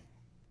deal.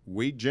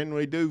 We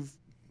generally do.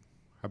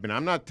 I mean,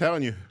 I'm not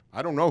telling you.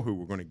 I don't know who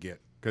we're going to get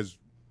because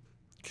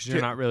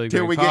you're not really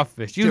Greg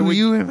Popovich.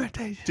 You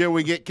imitate. Till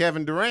we get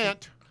Kevin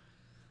Durant,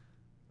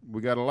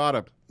 we got a lot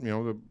of,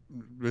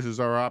 this is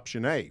our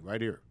option A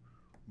right here.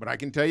 But I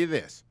can tell you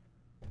this.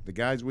 The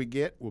guys we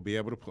get will be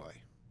able to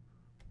play.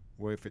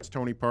 Well, if it's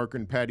Tony Parker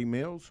and Patty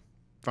Mills,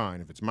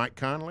 fine. If it's Mike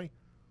Conley,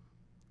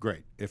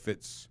 great. If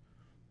it's,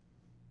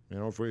 You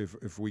know,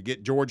 if we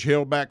get George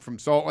Hill back from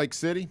Salt Lake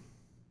City,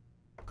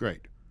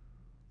 great.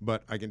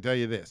 But I can tell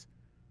you this.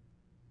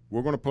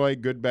 We're going to play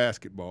good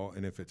basketball,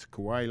 and if it's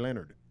Kawhi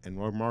Leonard and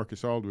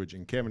Marcus Aldridge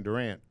and Kevin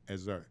Durant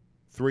as our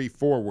 3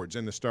 forwards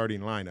in the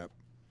starting lineup,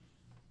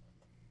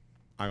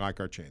 I like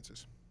our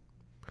chances.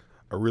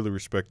 I really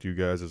respect you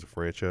guys as a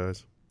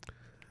franchise.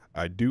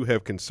 I do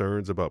have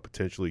concerns about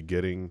potentially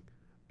getting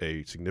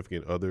a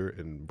significant other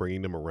and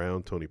bringing them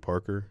around Tony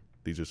Parker.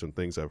 These are some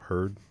things I've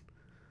heard.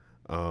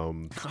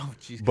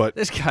 Jeez. But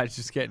this guy's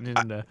just getting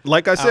into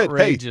like I said,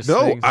 hey,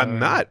 no, things I'm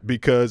not,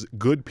 because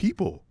good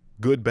people,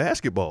 good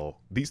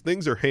basketball, these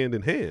things are hand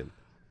in hand.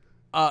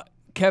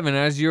 Kevin,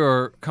 as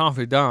your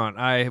confidant,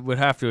 I would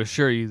have to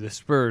assure you the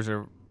Spurs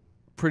are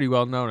pretty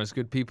well known as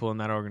good people in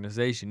that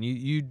organization.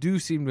 You do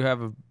seem to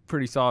have a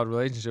pretty solid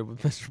relationship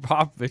with Mr.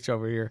 Popovich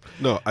over here.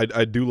 No,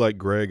 I do like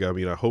Greg. I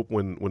mean, I hope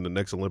when the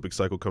next Olympic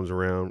cycle comes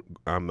around,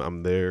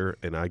 I'm there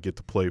and I get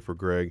to play for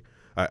Greg.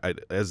 As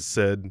I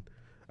said,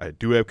 I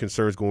do have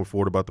concerns going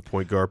forward about the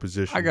point guard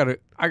position.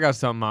 I got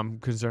something I'm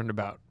concerned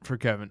about for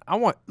Kevin.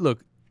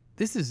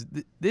 This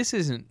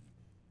isn't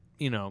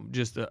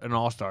just an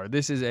all-star.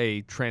 This is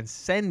a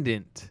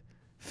transcendent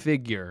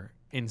figure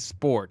in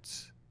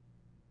sports.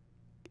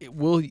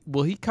 Will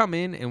he come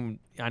in, and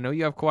I know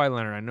you have Kawhi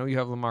Leonard, I know you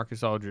have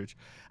LaMarcus Aldridge,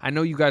 I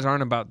know you guys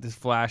aren't about this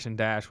flash and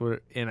dash,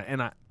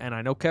 and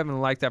I know Kevin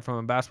likes that from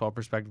a basketball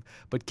perspective,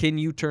 but can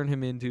you turn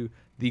him into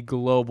the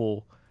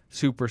global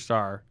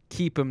superstar,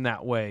 keep him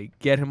that way,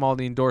 get him all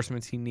the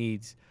endorsements he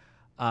needs,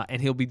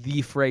 and he'll be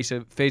the face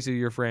of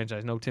your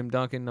franchise? No Tim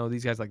Duncan, no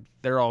these guys,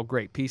 they're all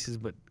great pieces,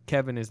 but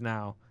Kevin is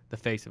now the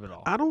face of it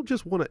all. I don't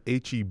just want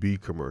an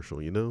HEB commercial,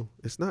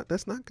 that's not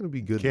going to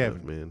be good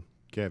enough, man.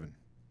 Kevin,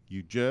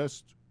 you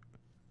just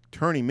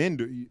turn him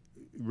into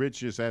 – Rich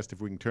just asked if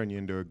we can turn you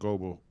into a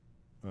global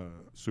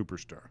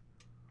superstar.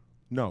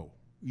 No,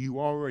 you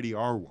already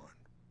are one.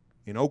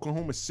 In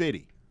Oklahoma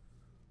City,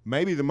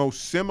 maybe the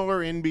most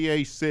similar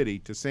NBA city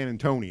to San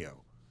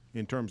Antonio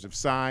in terms of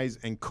size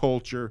and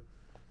culture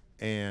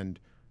and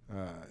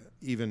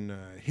even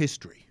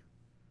history.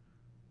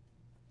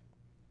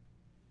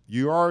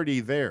 You're already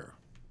there.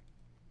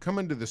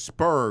 Coming to the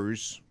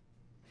Spurs,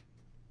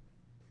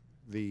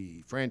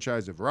 the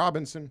franchise of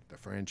Robinson, the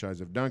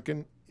franchise of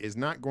Duncan, is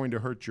not going to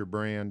hurt your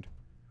brand.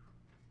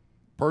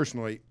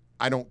 Personally,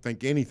 I don't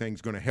think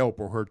anything's going to help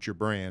or hurt your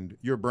brand.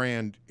 Your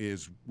brand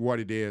is what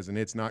it is, and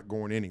it's not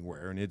going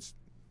anywhere, and it's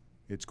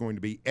going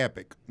to be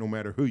epic no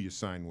matter who you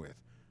sign with.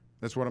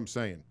 That's what I'm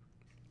saying.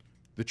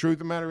 The truth of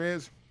the matter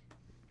is,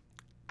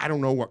 I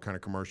don't know what kind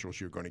of commercials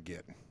you're going to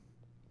get.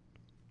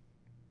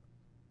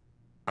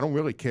 I don't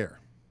really care.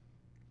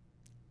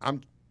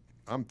 I'm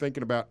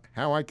thinking about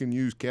how I can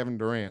use Kevin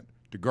Durant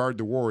to guard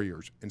the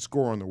Warriors and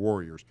score on the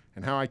Warriors,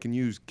 and how I can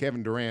use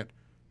Kevin Durant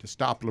to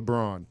stop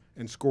LeBron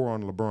and score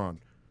on LeBron.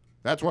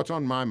 That's what's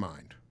on my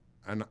mind.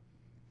 And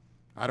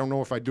I don't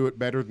know if I do it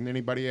better than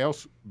anybody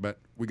else, but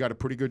we got a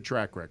pretty good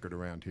track record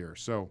around here.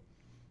 So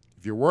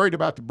if you're worried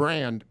about the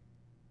brand,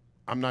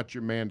 I'm not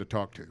your man to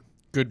talk to.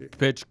 Good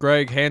pitch,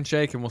 Greg.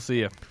 Handshake, and we'll see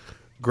you.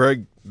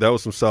 Greg, that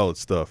was some solid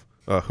stuff.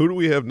 Who do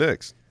we have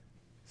next?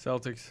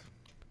 Celtics.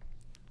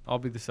 I'll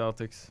be the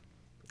Celtics.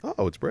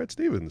 Oh, it's Brad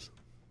Stevens.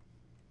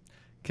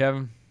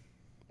 Kevin.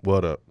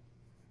 What up?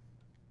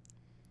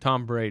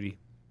 Tom Brady.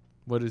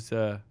 What does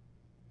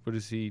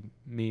he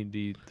mean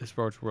to the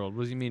sports world?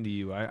 What does he mean to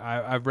you?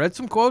 I've read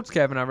some quotes,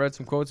 Kevin. I've read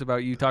some quotes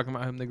about you talking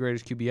about him the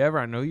greatest QB ever.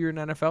 I know you're an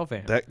NFL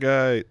fan. That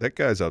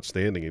guy's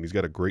outstanding, and he's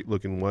got a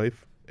great-looking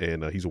wife,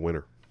 and he's a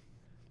winner.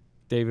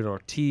 David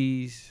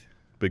Ortiz.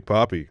 Big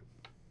Papi.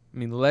 I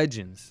mean,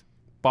 legends.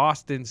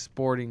 Boston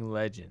sporting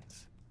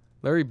legends.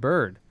 Larry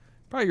Bird.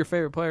 Probably your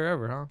favorite player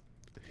ever, huh?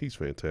 He's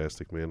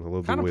fantastic, man. I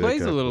love kind the of way plays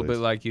that guy a little plays.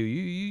 bit like you.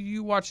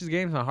 You watch his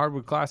games on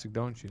Hardwood Classic,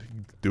 don't you?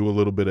 Do a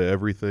little bit of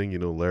everything.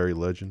 Larry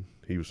Legend.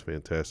 He was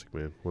fantastic,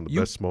 man. One of the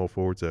best small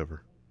forwards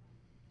ever.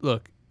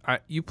 Look,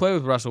 you play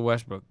with Russell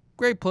Westbrook.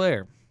 Great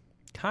player.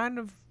 Kind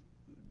of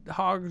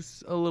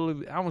hogs a little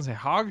bit. I won't say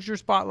hogs your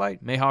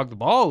spotlight. May hog the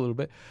ball a little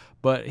bit,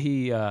 but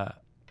he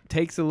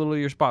takes a little of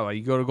your spotlight.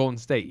 You go to Golden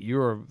State.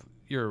 You're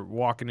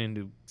walking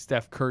into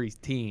Steph Curry's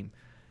team.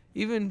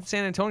 Even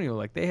San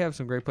Antonio, they have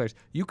some great players.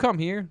 You come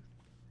here,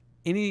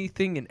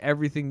 anything and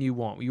everything you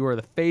want. You are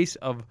the face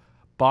of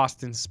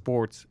Boston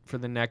sports for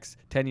the next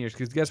 10 years.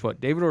 Because guess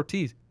what? David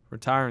Ortiz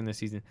retiring this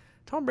season.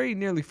 Tom Brady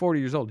nearly 40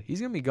 years old.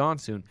 He's going to be gone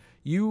soon.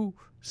 You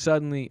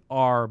suddenly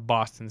are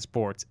Boston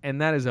sports,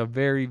 and that is a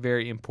very,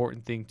 very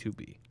important thing to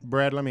be.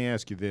 Brad, let me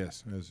ask you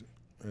this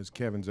as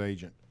Kevin's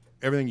agent.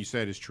 Everything you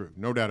said is true,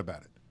 no doubt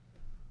about it.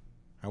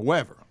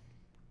 However,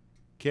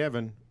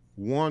 Kevin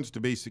wants to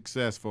be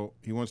successful.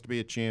 He wants to be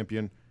a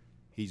champion.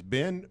 He's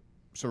been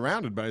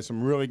surrounded by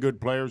some really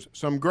good players,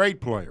 some great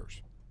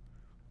players.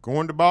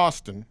 Going to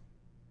Boston,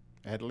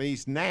 at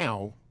least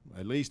now,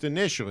 at least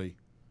initially,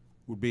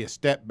 would be a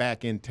step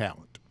back in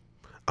talent.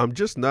 I'm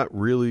just not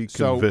really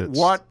convinced.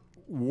 So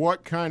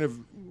what kind of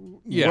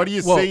what do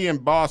you see in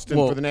Boston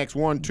for the next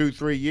 1, 2,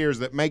 3 years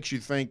that makes you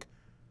think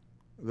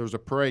there's a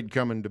parade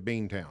coming to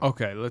Beantown.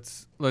 Okay,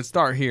 let's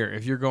start here.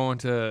 If you're going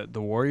to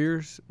the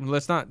Warriors,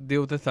 let's not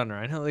deal with the Thunder.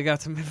 I know they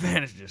got some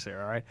advantages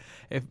there, all right?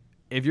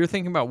 If you're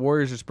thinking about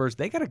Warriors or Spurs,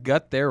 they got to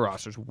gut their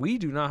rosters. We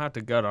do not have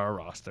to gut our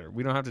roster.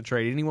 We don't have to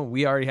trade anyone.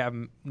 We already have.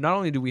 Not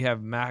only do we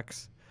have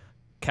max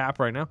cap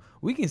right now,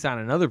 we can sign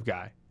another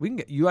guy. We can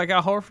get. You like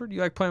Al Horford?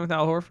 You like playing with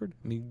Al Horford?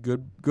 I mean,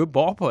 good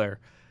ball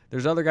player.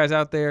 There's other guys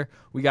out there.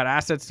 We got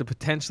assets to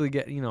potentially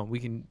get. We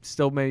can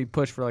still maybe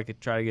push for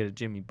try to get a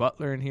Jimmy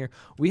Butler in here.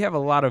 We have a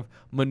lot of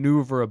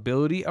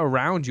maneuverability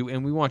around you,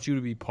 and we want you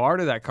to be part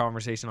of that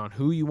conversation on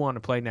who you want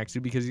to play next to.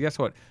 Because guess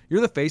what?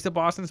 You're the face of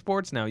Boston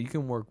sports now. You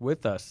can work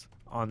with us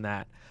on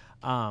that.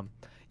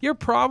 You're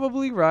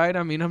probably right.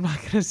 I mean, I'm not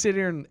going to sit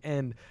here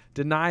and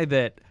deny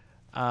that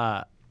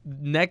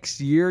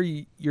next year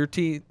your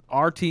team,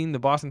 our team, the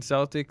Boston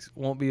Celtics,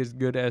 won't be as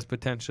good as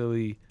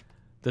potentially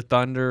the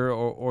Thunder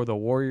or the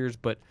Warriors.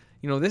 But,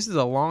 this is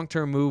a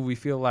long-term move. We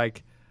feel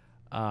like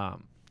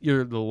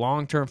you're the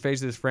long-term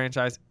face of this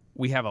franchise.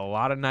 We have a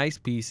lot of nice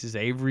pieces.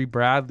 Avery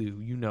Bradley, who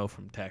you know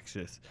from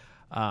Texas.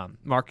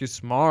 Marcus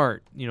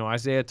Smart,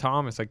 Isaiah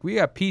Thomas. We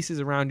have pieces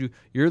around you.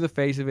 You're the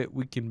face of it.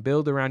 We can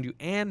build around you.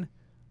 And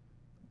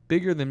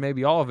bigger than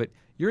maybe all of it,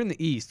 you're in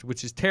the East,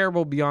 which is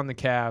terrible beyond the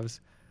Cavs.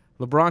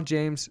 LeBron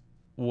James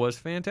was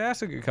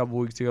fantastic a couple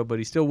weeks ago, but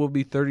he still will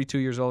be 32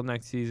 years old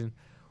next season.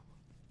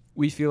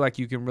 We feel like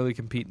you can really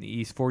compete in the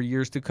East for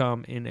years to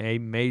come in a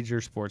major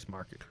sports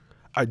market.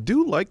 I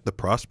do like the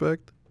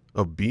prospect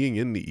of being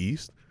in the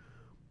East,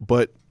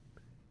 and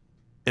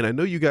I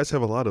know you guys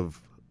have a lot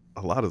of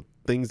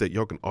things that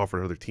y'all can offer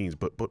to other teams,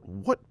 but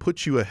what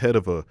puts you ahead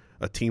of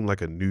a team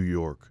like a New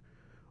York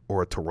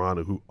or a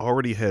Toronto who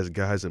already has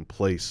guys in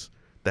place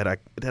that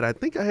I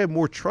think I have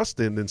more trust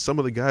in than some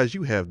of the guys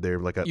you have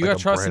there? You got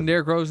trust in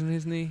Derrick Rose and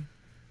his knee?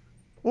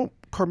 Well,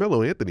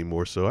 Carmelo Anthony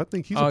more so. I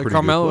think he's a pretty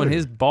Carmelo good player. And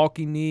his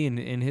bulky knee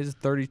and his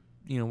 30,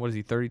 what is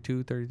he,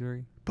 32,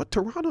 33? But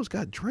Toronto's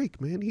got Drake,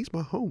 man. He's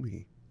my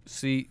homie.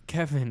 See,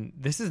 Kevin,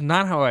 this is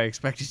not how I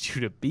expected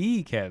you to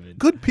be, Kevin.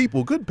 Good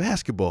people, good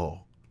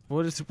basketball.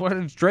 What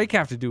does Drake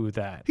have to do with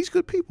that? He's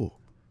good people.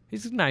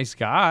 He's a nice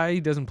guy. He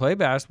doesn't play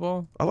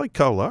basketball. I like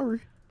Kyle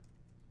Lowry.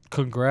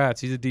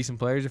 Congrats. He's a decent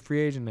player. He's a free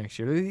agent next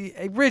year.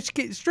 Hey, Rich,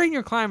 straighten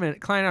your client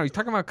out. You're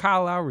talking about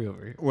Kyle Lowry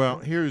over here. Well,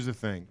 here's the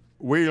thing.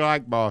 We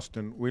like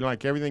Boston. We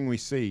like everything we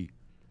see.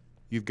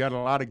 You've got a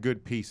lot of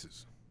good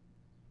pieces.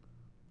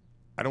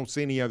 I don't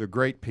see any other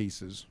great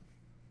pieces.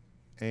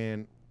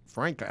 And,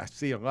 frankly, I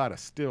see a lot of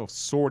still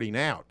sorting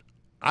out.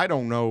 I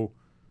don't know.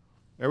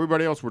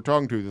 Everybody else we're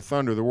talking to, the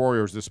Thunder, the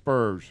Warriors, the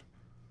Spurs,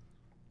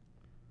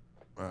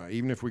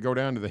 even if we go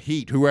down to the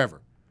Heat,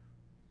 whoever,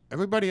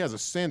 everybody has a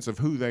sense of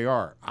who they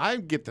are. I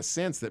get the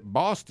sense that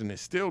Boston is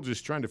still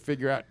just trying to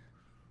figure out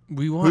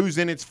who's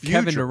in its future.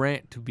 Kevin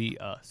Durant to be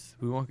us.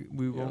 We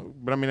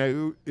want. But I mean,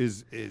 who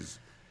is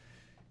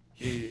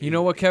you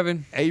know what,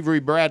 Kevin?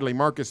 Avery Bradley,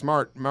 Marcus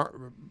Smart,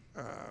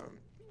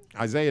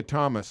 Isaiah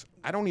Thomas.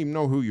 I don't even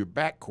know who your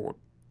backcourt,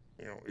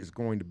 is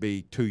going to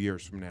be 2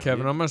 years from now.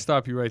 Kevin, I'm going to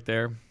stop you right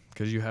there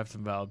because you have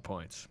some valid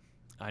points.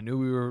 I knew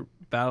we were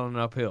battling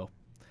uphill.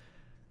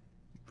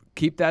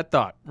 Keep that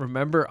thought.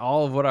 Remember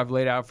all of what I've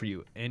laid out for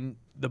you in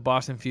the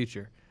Boston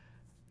future.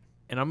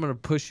 And I'm going to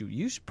push you.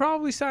 You should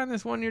probably sign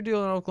this one-year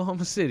deal in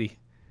Oklahoma City.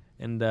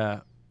 And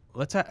how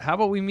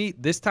about we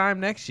meet this time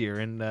next year,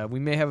 and we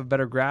may have a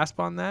better grasp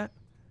on that.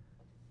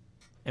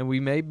 And we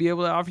may be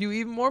able to offer you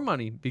even more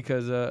money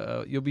because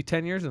you'll be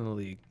 10 years in the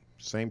league.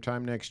 Same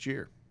time next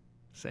year.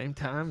 Same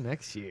time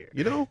next year.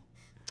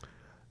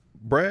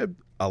 Brad,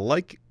 I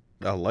like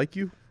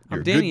you.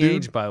 I'm Danny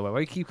Ainge, by the way. Why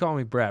do you keep calling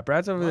me Brad?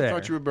 Brad's over there. I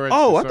thought you were Brad.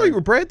 Oh, I thought you were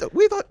Brad.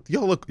 We thought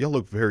y'all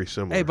look very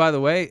similar. Hey, by the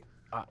way,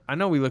 I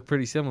know we look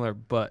pretty similar,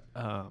 but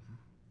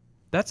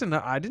that's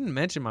enough. I didn't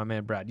mention my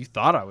man Brad. You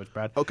thought I was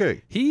Brad.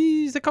 Okay.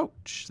 He's a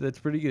coach. That's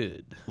pretty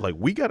good.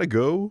 We got to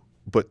go,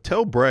 but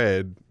tell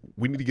Brad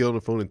we need to get on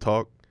the phone and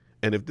talk.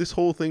 And if this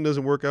whole thing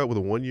doesn't work out with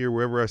a 1 year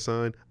wherever I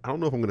sign, I don't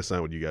know if I'm going to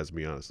sign with you guys, to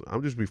be honest.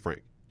 I'm just be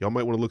frank. Y'all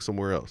might want to look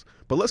somewhere else.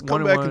 But let's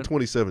come back in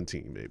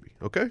 2017 maybe.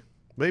 Okay?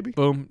 Maybe?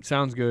 Boom.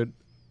 Sounds good.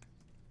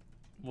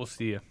 We'll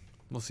see you.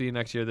 We'll see you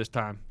next year this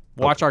time.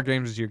 Watch our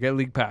games this year. Get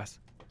League Pass.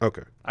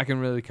 Okay. I can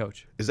really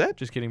coach. Is that?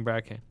 Just kidding,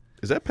 Brad can.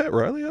 Is that Pat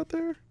Riley out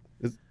there?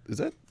 Is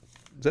that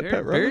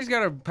Pat Riley? Barry's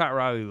got a Pat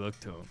Riley look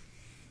to him.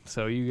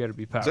 So you got to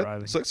be Pat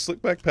Riley.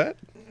 Slick back Pat?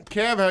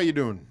 Kev, how you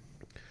doing?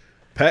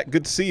 Pat,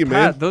 good to see you, Pat,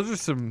 man. those are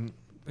some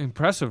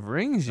impressive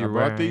rings you're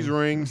wearing. I brought wearing. these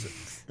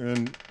rings,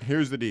 and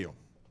here's the deal.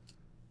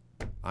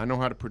 I know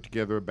how to put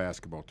together a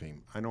basketball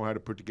team. I know how to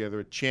put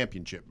together a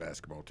championship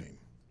basketball team.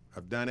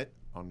 I've done it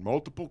on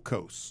multiple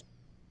coasts.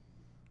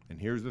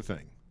 And here's the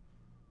thing.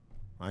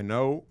 I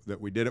know that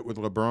we did it with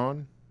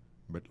LeBron,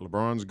 but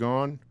LeBron's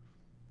gone.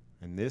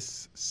 And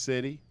this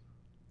city,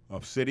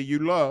 a city you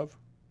love,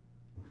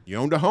 you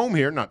owned a home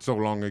here not so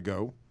long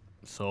ago.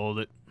 Sold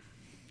it.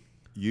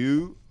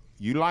 You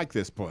like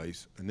this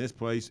place, and this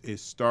place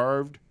is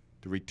starved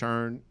to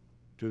return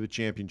to the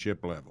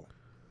championship level.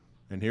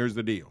 And here's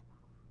the deal.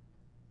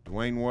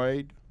 Dwayne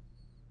Wade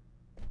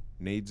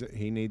needs a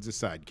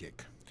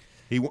sidekick.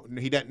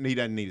 He doesn't need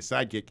a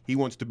sidekick. He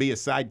wants to be a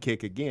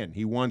sidekick again.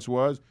 He once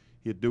was.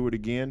 He'll do it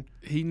again.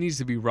 He needs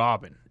to be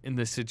Robin in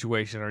this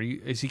situation.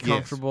 Is he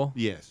comfortable?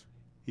 Yes.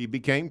 He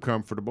became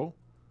comfortable.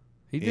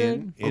 He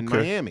did in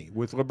Miami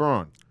with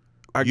LeBron.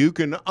 You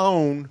can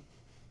own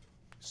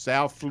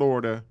South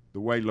Florida the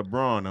way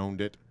LeBron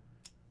owned it.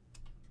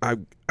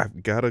 I've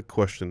got a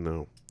question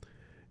though.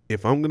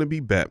 If I'm gonna be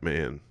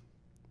Batman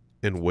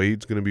and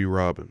Wade's gonna be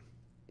Robin,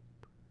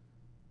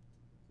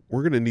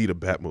 we're gonna need a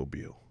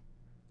Batmobile.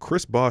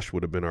 Chris Bosh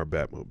would have been our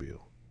Batmobile.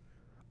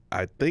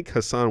 I think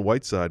Hassan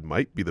Whiteside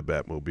might be the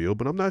Batmobile,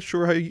 but I'm not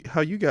sure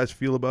how you guys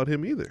feel about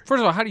him either. First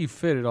of all, how do you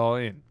fit it all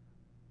in?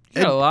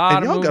 You got a lot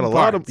of y'all moving got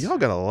parts, y'all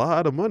got a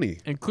lot of money,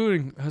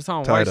 including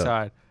Hassan tied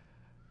Whiteside.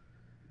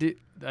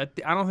 I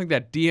don't think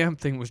that DM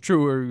thing was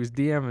true, where he was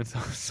DMing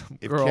some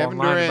girl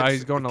online about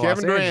he's going to Los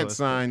Kevin Durant Angeles.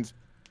 signs,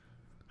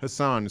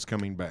 Hassan is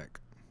coming back.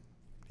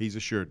 He's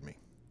assured me.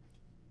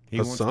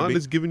 Hassan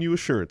is giving you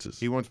assurances.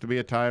 He wants to be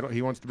a title.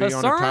 He wants to be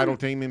on a title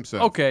team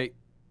himself. Okay,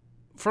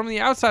 from the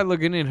outside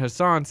looking in,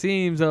 Hassan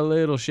seems a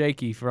little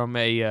shaky from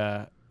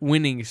a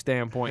winning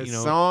standpoint.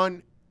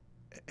 Hassan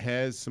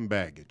has some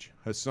baggage.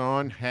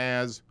 Hassan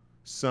has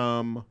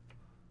some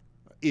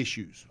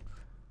issues,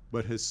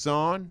 but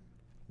Hassan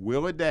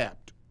will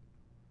adapt.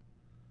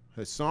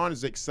 Hassan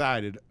is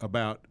excited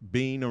about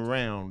being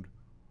around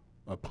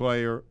a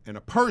player and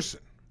a person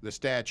the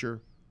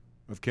stature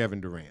of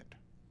Kevin Durant.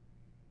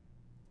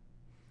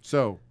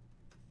 So,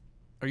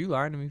 are you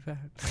lying to me,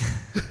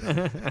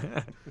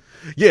 Pat?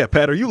 Yeah,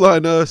 Pat, are you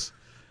lying to us?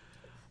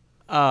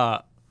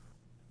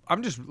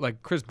 I'm just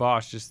like Chris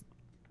Bosh, just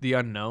the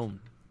unknown.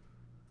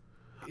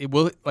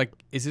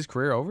 Is his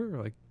career over?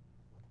 Like,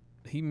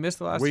 he missed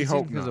the last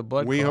season because of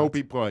blood. We clots. hope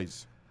he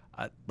plays,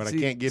 but I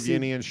can't give you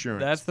any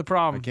insurance. That's the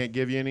problem. I can't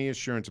give you any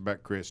assurance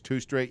about Chris. 2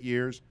 straight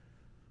years,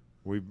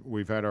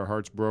 we've had our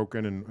hearts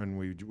broken, and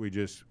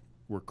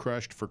we're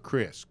crushed for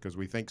Chris because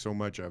we think so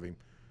much of him.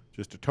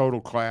 Just a total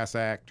class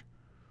act.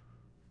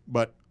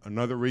 But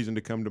another reason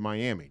to come to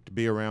Miami, to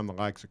be around the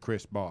likes of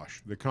Chris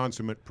Bosh, the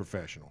consummate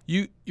professional.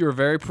 You're a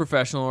very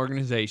professional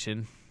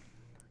organization.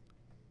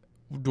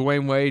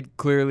 Dwayne Wade,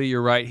 clearly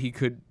you're right. He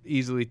could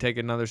easily take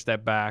another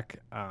step back,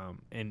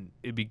 and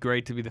it'd be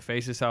great to be the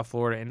face of South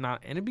Florida, and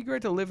it'd be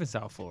great to live in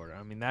South Florida.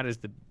 I mean, that is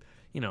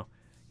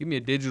give me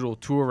a digital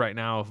tour right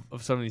now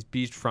of some of these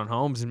beachfront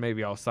homes, and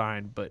maybe I'll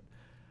sign. But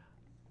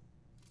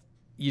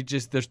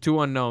there's too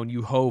unknown.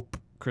 You hope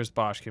Chris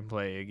Bosh can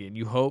play again.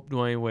 You hope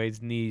Dwayne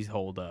Wade's knees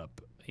hold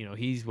up.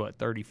 He's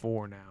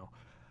 34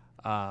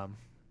 now.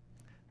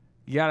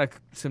 You got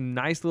some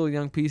nice little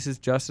young pieces,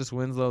 Justice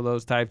Winslow,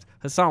 those types.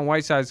 Hassan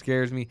Whiteside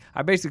scares me.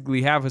 I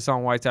basically have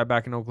Hassan Whiteside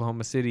back in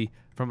Oklahoma City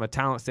from a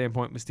talent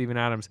standpoint with Steven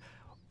Adams,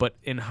 but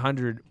in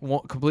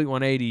complete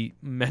 180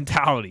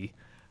 mentality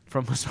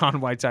from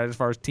Hassan Whiteside as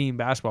far as team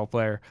basketball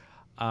player.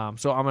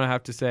 So I'm going to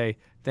have to say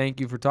thank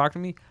you for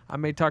talking to me. I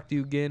may talk to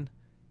you again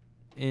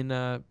in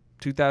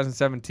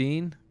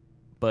 2017,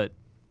 but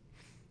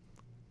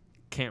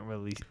can't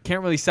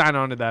really sign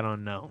on to that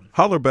unknown.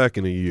 Holler back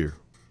in a year.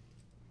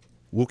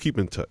 We'll keep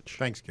in touch.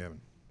 Thanks, Kevin.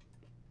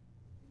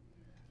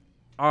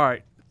 All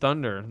right,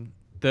 Thunder.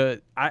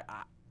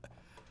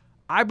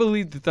 I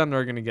believe the Thunder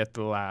are going to get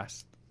the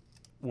last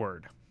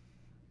word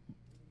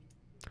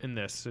in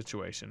this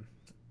situation.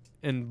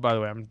 And by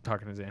the way, I'm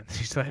talking to Zan.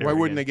 Why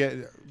wouldn't they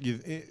get?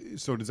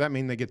 So does that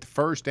mean they get the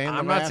first and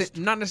the last?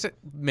 Not necessarily.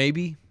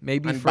 Maybe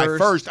and first. By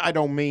first, I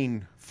don't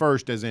mean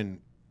first as in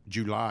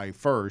July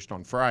 1st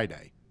on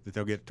Friday that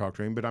they'll get to talk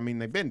to him. But I mean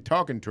they've been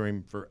talking to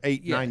him for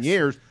 9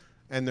 years.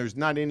 And there's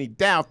not any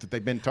doubt that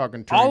they've been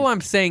talking to him. All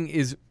I'm saying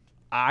is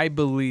I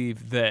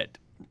believe that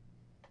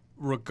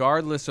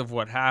regardless of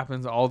what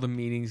happens, all the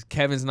meetings,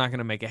 Kevin's not going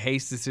to make a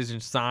haste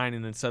decision, sign,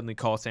 and then suddenly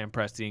call Sam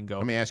Presti and go,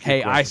 Let me ask you hey,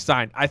 a question. I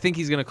signed. I think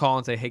he's going to call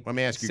and say, hey, let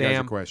me ask you Sam, guys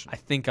a question. I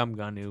think I'm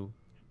going to.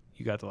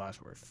 You got the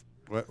last word.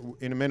 Well,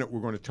 in a minute, we're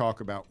going to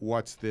talk about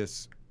what's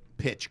this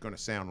pitch going to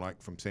sound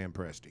like from Sam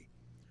Presti.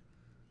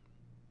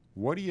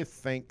 What do you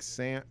think,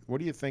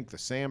 the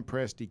Sam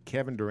Presti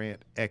Kevin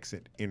Durant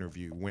exit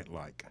interview went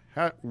like?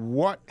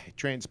 What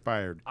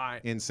transpired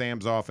in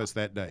Sam's office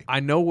that day?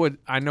 I know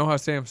how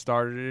Sam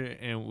started it,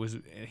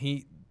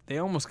 and they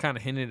almost kind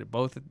of hinted at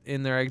both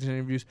in their exit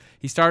interviews.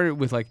 He started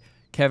with like,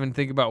 Kevin,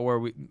 think about where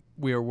we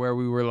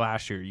were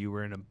last year. You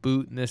were in a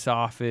boot in this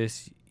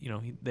office.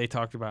 They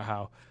talked about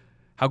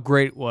how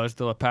great it was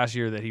the past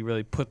year that he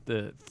really put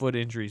the foot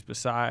injuries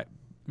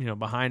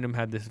behind him,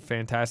 had this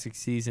fantastic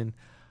season.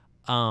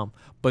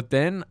 But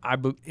then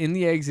in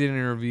the exit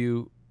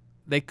interview,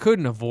 they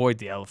couldn't avoid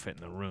the elephant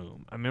in the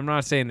room. I mean, I'm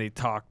not saying they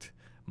talked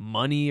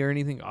money or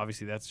anything.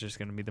 Obviously, that's just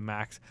going to be the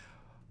max.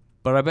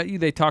 But I bet you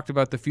they talked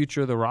about the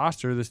future of the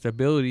roster, the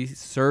stability,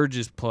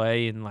 Serge's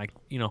play, and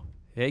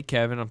hey,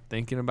 Kevin, I'm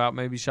thinking about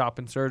maybe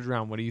shopping Serge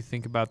around. What do you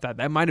think about that?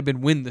 That might have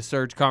been when the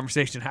Serge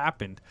conversation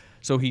happened.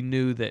 So he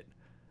knew that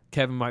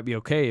Kevin might be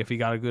okay if he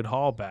got a good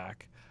haul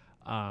back.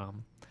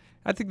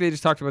 I think they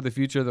just talked about the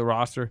future of the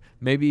roster,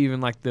 maybe even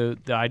like the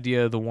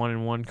idea of the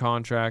 1-and-1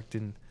 contract,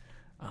 and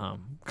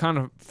kind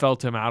of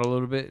felt him out a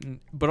little bit,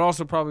 but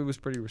also probably was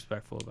pretty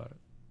respectful about it.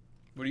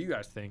 What do you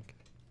guys think?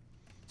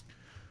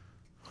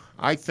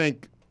 I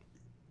think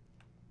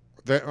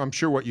that I'm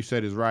sure what you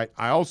said is right.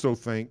 I also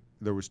think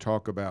there was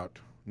talk about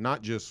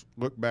not just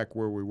look back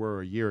where we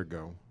were a year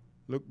ago,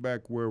 look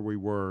back where we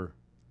were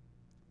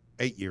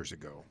 8 years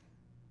ago,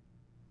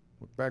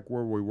 look back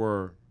where we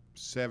were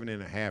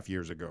 7.5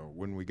 years ago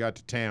when we got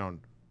to town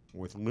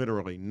with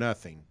literally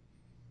nothing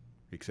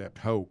except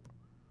hope.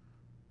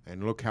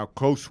 And look how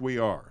close we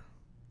are.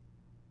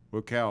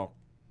 Look how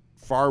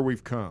far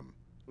we've come.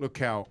 Look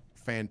how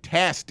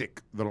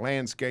fantastic the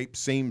landscape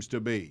seems to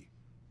be.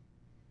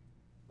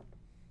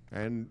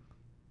 And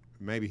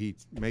maybe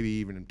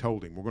even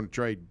told him we're going to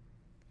trade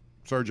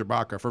Serge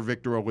Ibaka for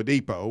Victor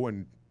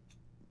Oladipo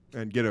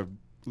and get a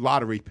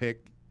lottery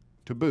pick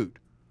to boot.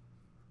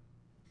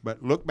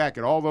 But look back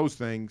at all those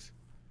things,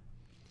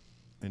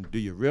 and do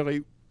you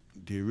really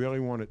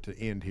want it to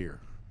end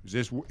here?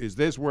 Is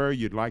this where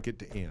you'd like it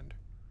to end?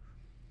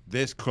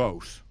 This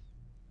close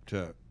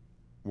to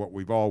what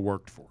we've all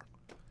worked for.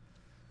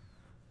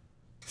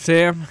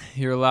 Sam,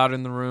 you're allowed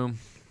in the room.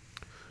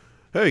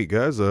 Hey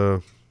guys,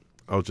 I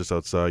was just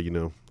outside,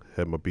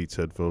 had my Beats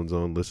headphones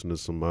on, listening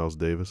to some Miles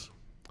Davis.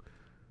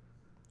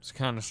 It's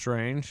kind of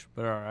strange,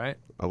 but all right.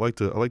 I like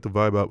to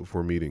vibe out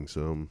before meetings.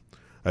 I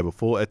have a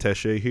full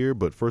attaché here,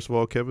 but first of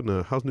all,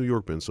 Kevin, how's New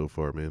York been so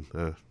far, man?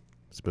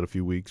 It's been a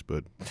few weeks,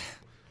 but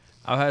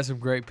I've had some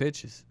great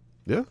pitches.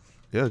 Yeah,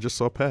 I just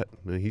saw Pat.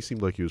 Man, he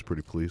seemed like he was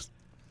pretty pleased.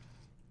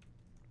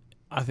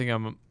 I think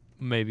I'm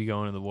maybe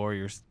going to the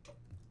Warriors.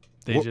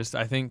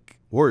 I think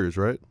Warriors,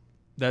 right?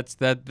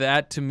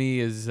 That to me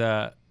is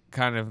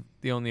kind of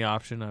the only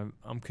option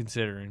I'm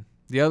considering.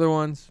 The other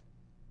ones,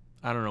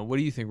 I don't know. What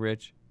do you think,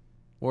 Rich?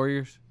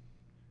 Warriors?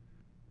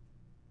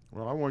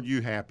 Well, I want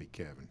you happy,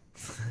 Kevin.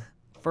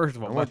 First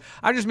of all,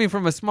 I just mean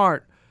from a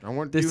smart. I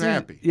want you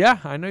happy. Yeah,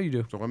 I know you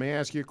do. So let me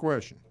ask you a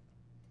question.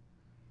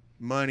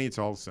 Money, it's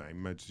all the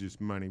same. It's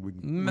just money.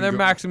 They're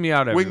maxing me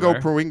out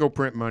everywhere. We can go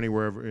print money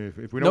wherever.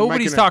 If we don't.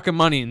 Nobody's talking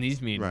money in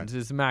these meetings. Right.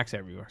 It's max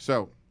everywhere.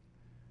 So,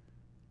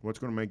 what's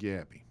going to make you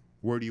happy?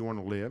 Where do you want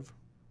to live?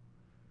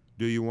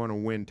 Do you want to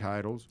win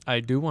titles? I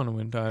do want to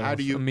win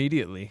titles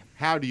immediately.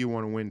 How do you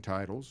want to win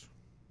titles?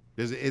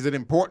 Is it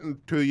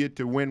important to you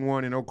to win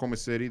one in Oklahoma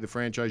City, the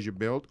franchise you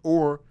built,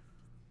 or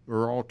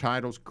are all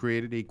titles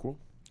created equal?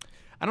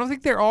 I don't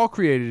think they're all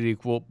created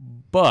equal,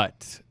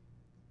 but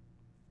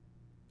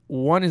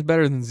one is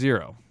better than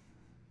zero.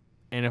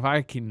 And if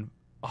I can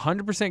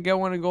 100% get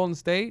one in Golden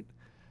State,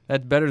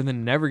 that's better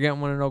than never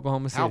getting one in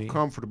Oklahoma City. How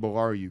comfortable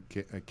are you,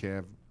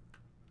 Kev,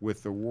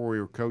 with the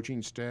Warrior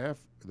coaching staff,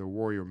 the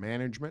Warrior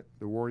management,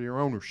 the Warrior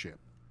ownership?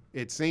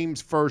 It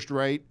seems first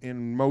rate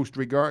in most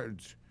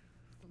regards.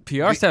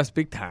 PR staff's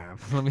big time.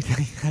 Let me tell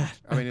you that.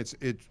 I mean,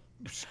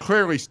 it's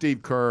clearly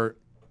Steve Kerr.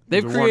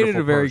 They've created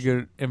a very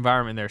good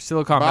environment there.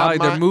 Silicon Valley,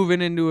 they're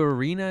moving into an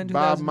arena in 2019.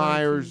 Bob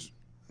Myers,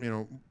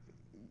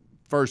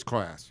 first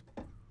class.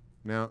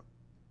 Now,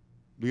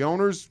 the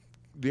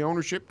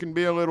ownership can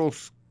be a little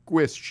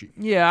squishy.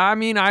 Yeah, I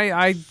mean,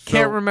 I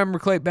can't remember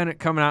Clay Bennett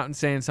coming out and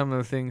saying some of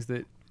the things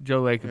that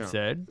Joe Lacob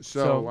said.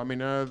 So, I mean,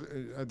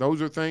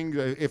 those are things,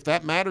 if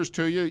that matters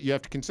to you, you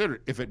have to consider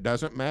it. If it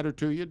doesn't matter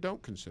to you,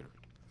 don't consider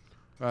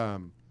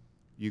it.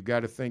 You got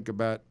to think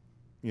about,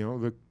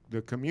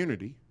 the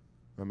community.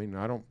 I mean,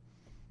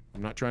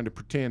 I'm not trying to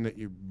pretend that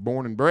you're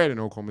born and bred in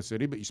Oklahoma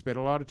City, but you spent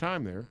a lot of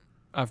time there.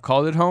 I've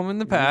called it home in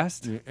the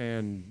past.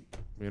 And,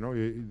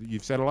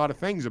 you've said a lot of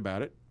things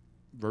about it,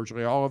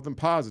 virtually all of them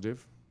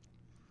positive.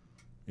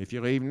 If you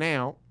leave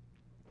now,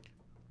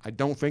 I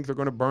don't think they're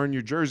going to burn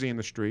your jersey in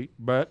the street,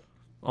 but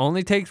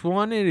only takes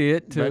one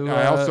idiot to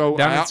down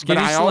at Skinny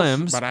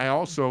Slims. But I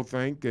also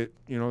think that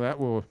that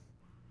will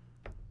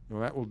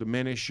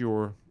diminish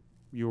your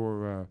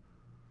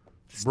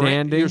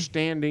standing. Your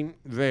standing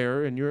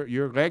there and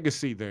your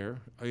legacy there.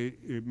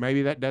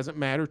 Maybe that doesn't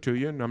matter to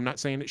you, and I'm not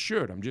saying it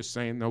should. I'm just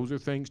saying those are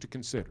things to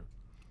consider.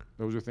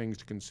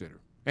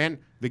 And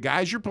the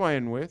guys you're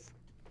playing with,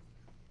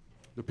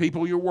 the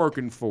people you're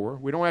working for,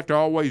 we don't have to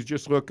always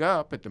just look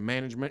up at the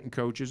management and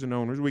coaches and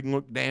owners. We can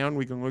look down.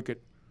 We can look at,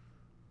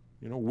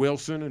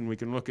 Wilson, and we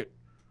can look at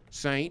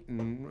Saint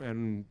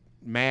and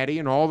Maddie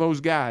and all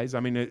those guys. I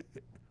mean,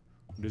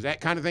 does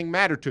that kind of thing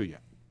matter to you?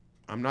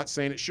 I'm not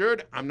saying it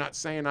should. I'm not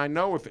saying I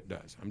know if it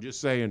does. I'm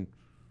just saying,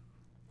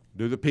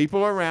 do the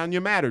people around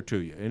you matter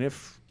to you? And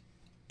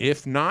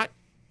if not,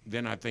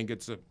 then I think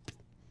it's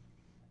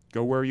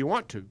go where you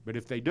want to. But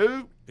if they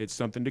do, it's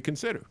something to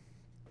consider.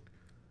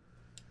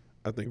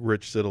 I think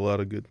Rich said a lot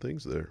of good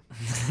things there.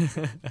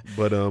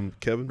 But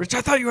Kevin, Rich,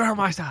 I thought you were on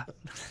my side.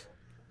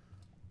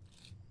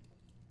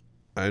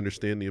 I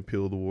understand the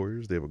appeal of the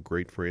Warriors. They have a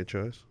great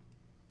franchise.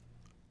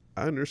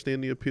 I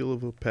understand the appeal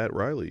of a Pat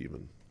Riley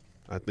even.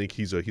 I think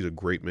he's a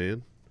great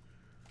man.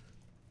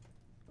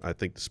 I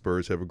think the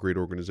Spurs have a great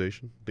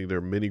organization. I think there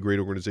are many great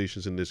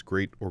organizations in this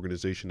great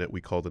organization that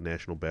we call the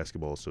National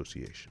Basketball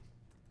Association.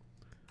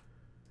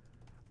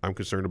 I'm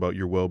concerned about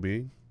your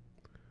well-being.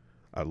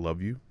 I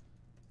love you.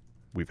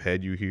 We've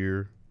had you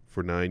here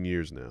for 9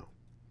 years now.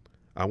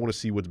 I want to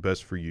see what's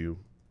best for you,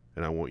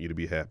 and I want you to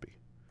be happy.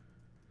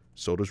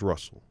 So does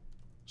Russell.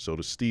 So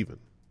does Steven.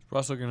 Is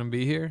Russell going to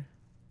be here?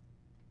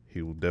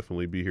 He will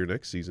definitely be here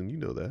next season. You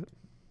know that.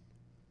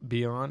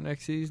 Beyond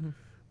next season?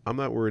 I'm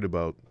not worried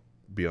about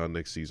beyond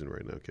next season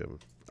right now, Kevin.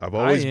 I've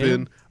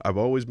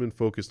always been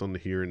focused on the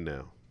here and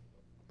now.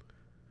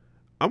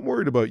 I'm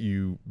worried about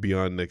you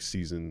beyond next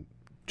season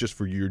just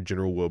for your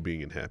general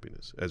well-being and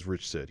happiness. As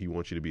Rich said, he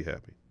wants you to be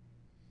happy.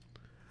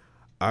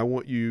 I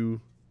want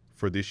you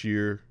for this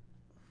year,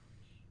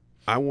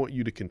 I want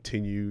you to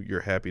continue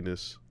your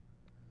happiness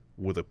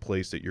with a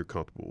place that you're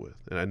comfortable with.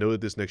 And I know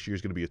that this next year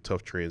is going to be a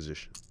tough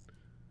transition.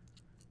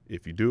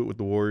 If you do it with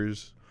the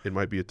Warriors, it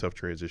might be a tough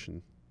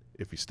transition.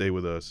 If you stay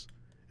with us,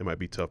 it might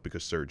be tough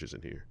because Serge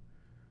isn't here.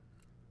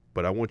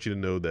 But I want you to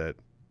know that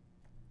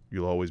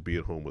you'll always be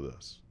at home with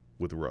us,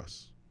 with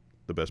Russ,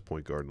 the best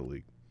point guard in the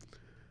league,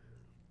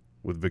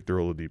 with Victor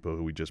Oladipo,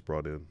 who we just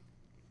brought in,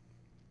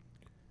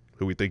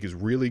 who we think is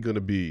really going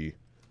to be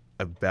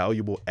a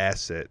valuable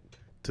asset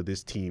to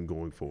this team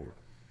going forward.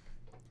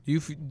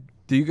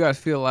 Do you guys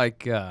feel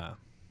like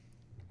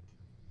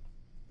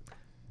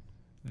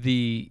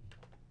the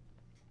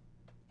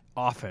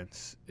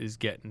offense is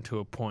getting to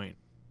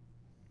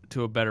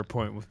a better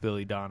point with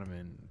Billy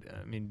Donovan?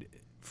 I mean,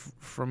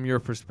 from your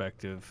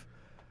perspective,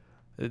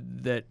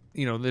 that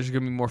there's going to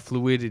be more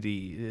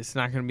fluidity. It's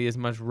not going to be as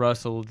much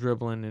Russell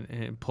dribbling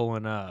and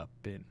pulling up,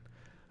 and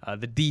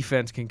the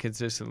defense can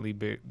consistently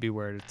be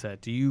where it's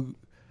at.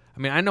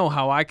 I know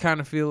how I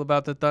kind of feel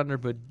about the Thunder,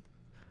 but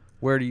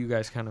where do you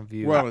guys kind of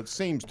view? Well, it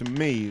seems to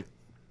me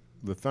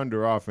the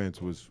Thunder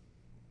offense was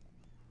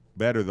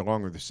better the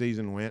longer the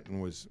season went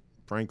and was,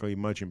 frankly,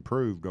 much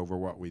improved over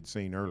what we'd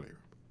seen earlier.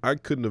 I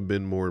couldn't have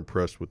been more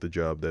impressed with the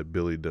job that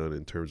Billy done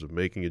in terms of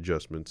making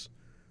adjustments,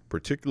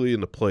 particularly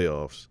in the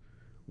playoffs,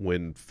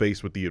 when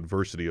faced with the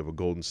adversity of a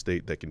Golden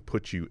State that can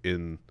put you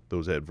in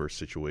those adverse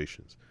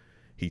situations.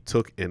 He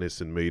took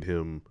Ennis and made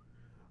him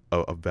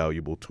a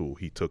valuable tool.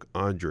 He took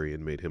Andre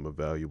and made him a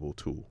valuable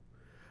tool.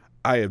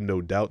 I have no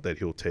doubt that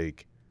he'll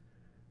take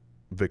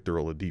Victor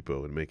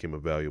Oladipo and make him a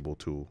valuable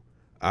tool.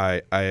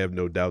 I have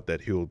no doubt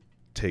that he'll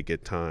take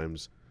at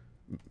times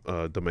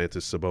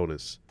Domantas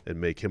Sabonis and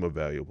make him a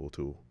valuable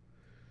tool.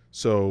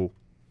 So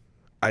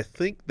I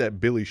think that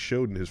Billy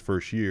showed in his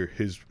first year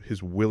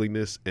his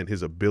willingness and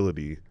his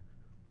ability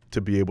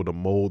to be able to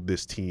mold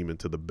this team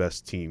into the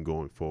best team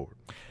going forward.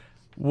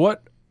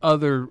 What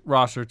other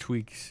roster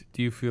tweaks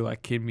do you feel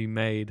like can be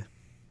made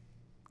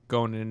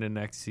going into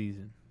next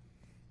season?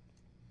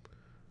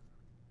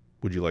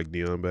 Would you like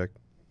Dion back,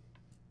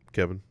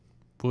 Kevin?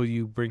 Will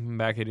you bring him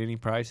back at any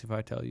price if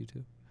I tell you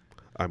to?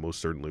 I most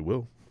certainly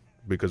will,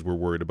 because we're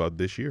worried about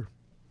this year.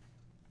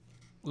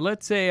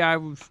 Let's say I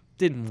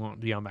didn't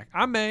want Dion back.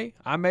 I may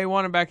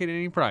want him back at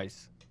any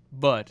price.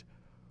 But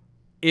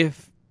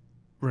if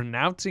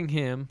renouncing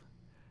him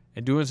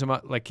and doing some,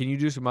 can you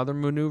do some other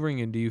maneuvering,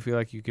 and do you feel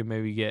like you can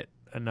maybe get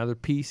another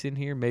piece in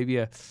here?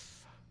 Maybe I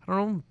don't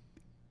know.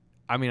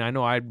 I mean, I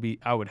know I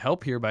would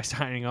help here by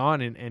signing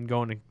on and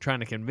going and trying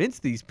to convince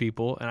these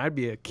people, and I'd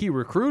be a key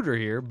recruiter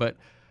here. But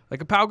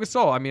like a Pau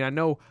Gasol, I mean, I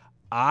know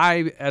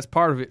I, as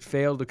part of it,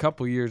 failed a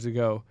couple years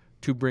ago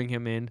to bring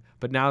him in,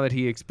 but now that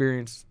he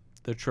experienced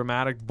the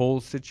traumatic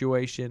Bulls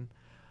situation,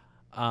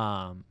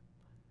 a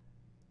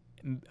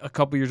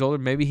couple years older,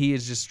 maybe he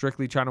is just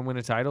strictly trying to win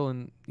a title,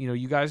 and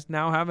you guys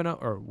now have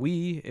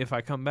if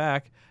I come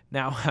back,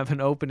 now have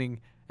an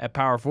opening at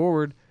power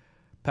forward.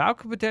 Pau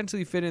could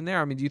potentially fit in there.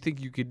 I mean, do you think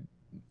you could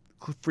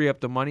free up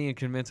the money and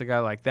convince a guy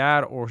like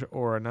that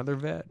or another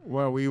vet?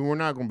 Well, we're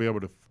not going to be able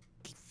to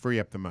free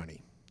up the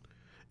money.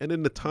 And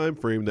in the time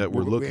frame that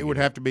we're looking at, it would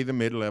have to be the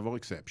mid-level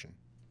exception.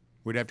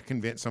 We'd have to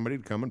convince somebody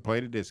to come and play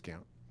at a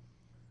discount.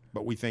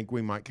 But we think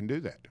we might can do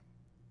that.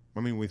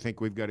 I mean, we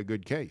think we've got a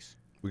good case.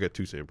 We got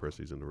two Sam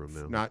Presleys in the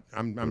room now.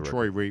 I'm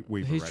Troy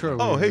Weaver. He's right Troy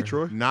now. Oh, hey,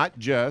 Troy. Not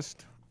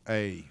just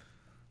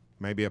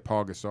maybe a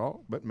Pau Gasol,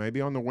 but maybe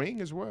on the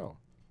wing as well.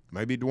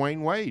 Maybe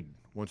Dwayne Wade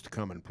wants to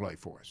come and play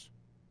for us.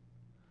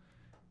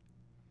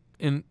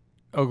 In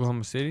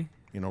Oklahoma City?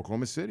 In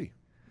Oklahoma City,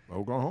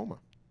 Oklahoma.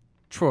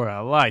 Troy, I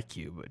like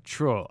you, but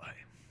Troy.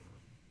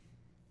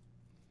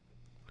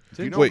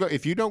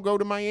 If you don't go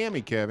to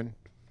Miami, Kevin,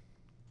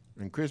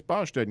 and Chris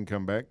Bosh doesn't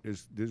come back,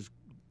 does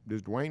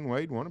Dwayne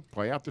Wade want to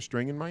play out the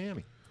string in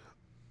Miami?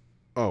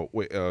 Oh,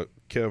 wait,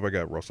 Kev, I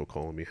got Russell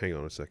calling me. Hang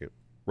on a second.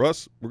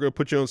 Russ, we're going to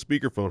put you on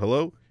speakerphone.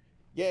 Hello?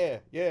 Yeah,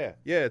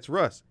 it's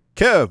Russ.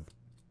 Kev,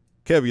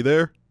 you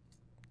there?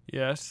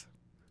 Yes.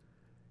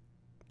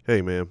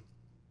 Hey, man.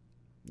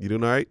 You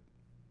doing all right?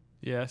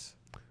 Yes.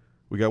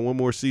 We got one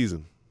more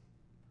season.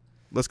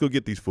 Let's go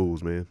get these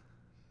fools, man.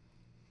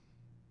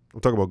 I'm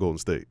talking about Golden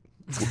State.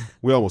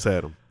 We almost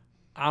had them.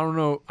 I don't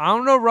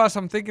know, Russ.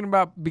 I'm thinking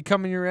about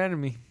becoming your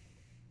enemy.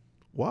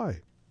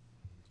 Why?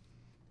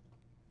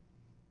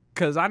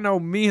 Because I know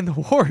me and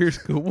the Warriors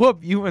could whoop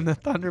you and the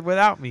Thunder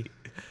without me.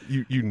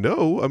 You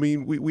know, I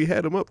mean, we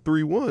had them up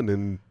 3-1,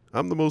 and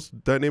I'm the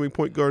most dynamic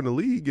point guard in the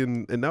league,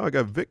 and now I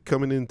got Vic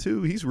coming in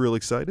too. He's real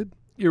excited.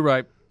 You're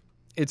right.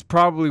 It's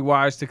probably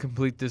wise to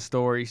complete this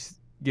story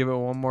give it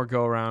one more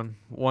go around,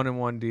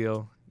 1-and-1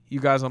 deal. You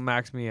guys will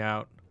max me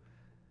out,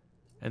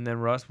 and then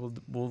Russ,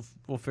 we'll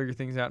figure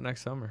things out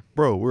next summer.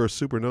 Bro, we're a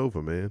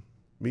supernova, man.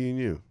 Me and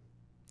you.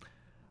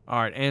 All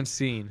right, and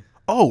scene.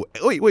 Oh,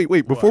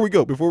 wait. Before we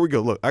go,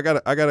 look, I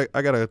got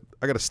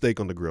a steak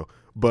on the grill.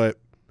 But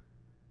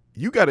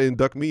you got to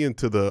induct me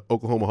into the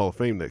Oklahoma Hall of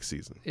Fame next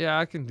season. Yeah,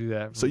 I can do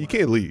that. So you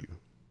can't leave.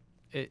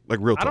 Like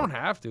real talk. I don't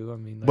have to. I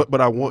mean, like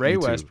but I want Ray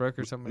you to. Westbrook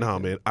or something. Nah,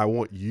 man, I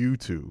want you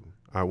to.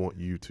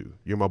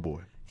 You're my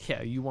boy.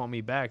 Yeah, you want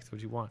me back. That's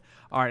what you want.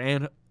 All right,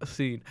 and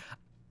scene.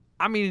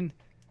 I mean,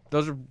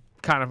 those are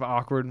kind of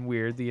awkward and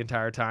weird the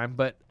entire time,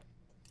 but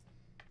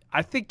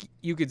I think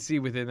you could see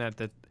within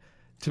that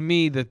to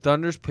me the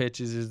Thunder's pitch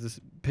is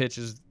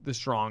the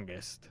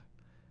strongest,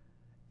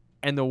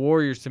 and the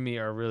Warriors to me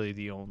are really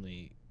the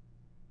only.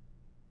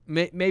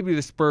 Maybe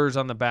the Spurs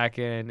on the back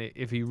end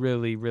if he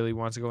really really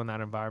wants to go in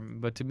that environment,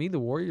 but to me the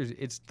Warriors,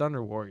 it's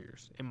Thunder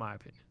Warriors in my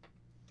opinion.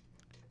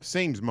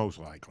 Seems most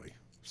likely.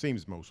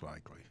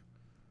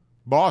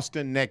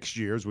 Boston next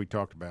year, as we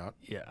talked about.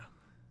 Yeah.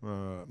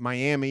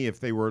 Miami, if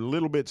they were a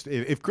little bit,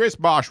 if Chris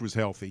Bosh was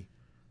healthy,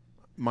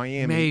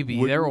 Miami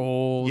maybe they're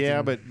old.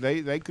 Yeah, but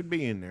they could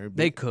be in there.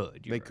 They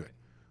could. Could.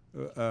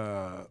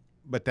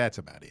 But that's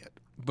about it.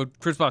 But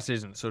Chris Bosh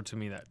isn't, so to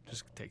me that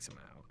just takes him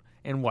out.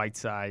 And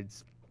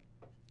Whiteside's,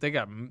 they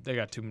got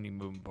too many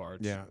moving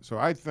parts. Yeah. So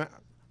I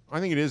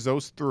think it is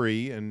those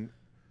three, and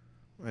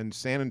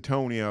San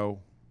Antonio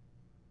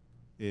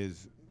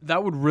is.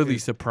 That would really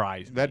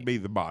surprise me. That'd be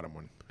the bottom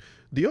one.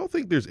 Do y'all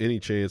think there's any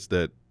chance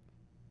that,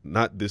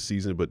 not this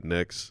season but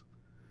next,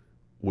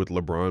 with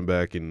LeBron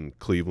back in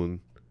Cleveland,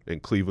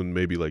 and Cleveland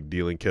maybe like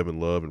dealing Kevin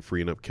Love and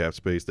freeing up cap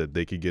space, that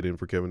they could get in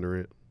for Kevin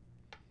Durant?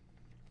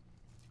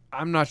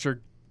 I'm not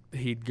sure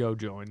he'd go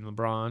join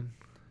LeBron.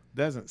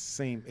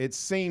 It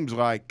seems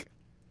like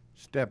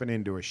stepping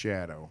into a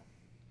shadow.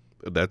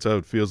 That's how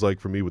it feels like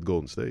for me with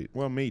Golden State.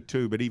 Well, me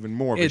too, but even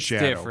more of a It's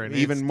shadow. different.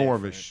 Even It's more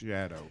of different.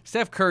 a shadow.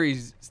 Steph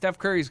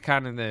Curry's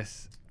kind of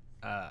this.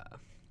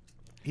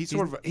 He's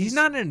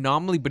not an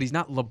anomaly, but he's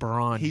not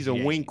LeBron. He's a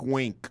James.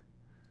 wink,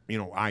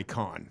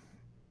 icon.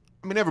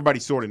 I mean,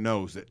 everybody sort of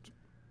knows that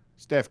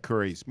Steph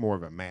Curry's more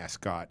of a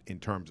mascot in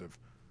terms of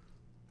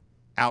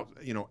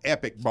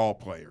epic ball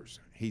players.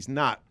 He's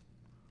not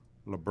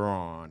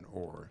LeBron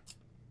or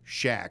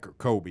Shaq or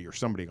Kobe or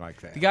somebody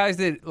like that. The guys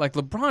that like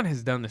LeBron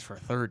has done this for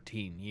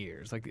 13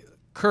 years. Like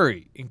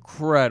Curry,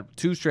 incredible,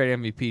 2 straight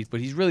MVPs, but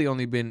he's really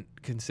only been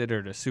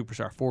considered a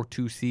superstar for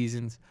 2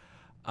 seasons.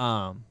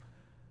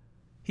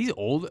 He's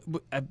old.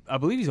 I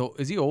believe he's old.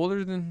 Is he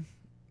older than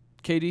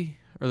KD?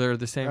 Or they're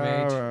the same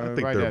age? I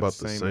think they're about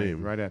the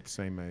same. Right at the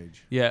same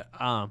age. Yeah.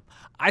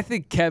 I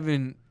think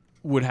Kevin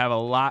would have a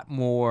lot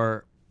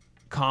more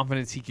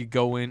confidence he could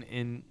go in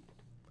and,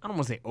 I don't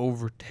want to say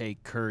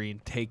overtake Curry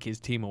and take his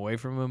team away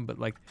from him, but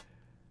like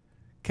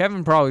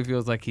Kevin probably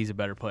feels like he's a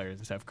better player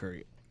than Steph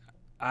Curry.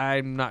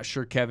 I'm not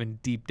sure Kevin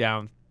deep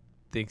down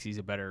thinks he's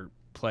a better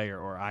player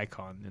or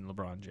icon than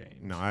LeBron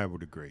James. No, I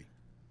would agree.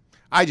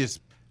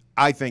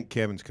 I think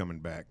Kevin's coming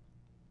back,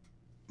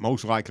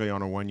 most likely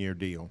on a 1-year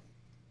deal.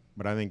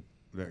 But I think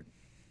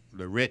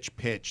the rich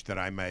pitch that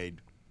I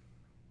made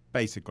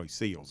basically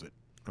seals it.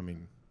 I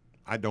mean,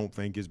 I don't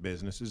think his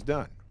business is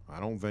done. I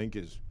don't think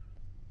his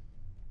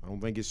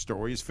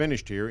story is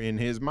finished here in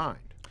his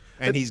mind.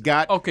 And he's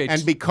got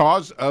and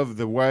because of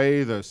the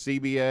way the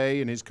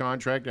CBA and his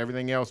contract,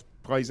 everything else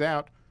plays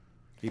out,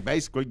 he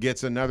basically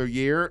gets another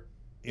year.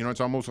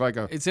 It's almost like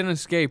it's an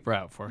escape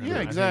route for him.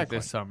 Yeah, exactly.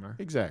 This summer.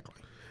 Exactly.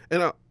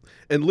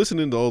 And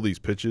listening to all these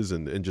pitches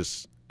and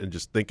just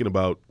thinking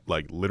about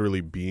like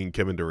literally being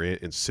Kevin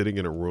Durant and sitting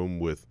in a room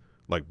with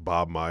like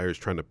Bob Myers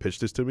trying to pitch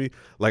this to me,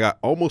 like I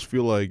almost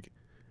feel like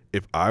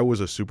if I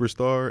was a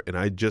superstar and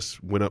I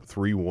just went up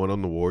 3-1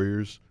 on the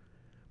Warriors,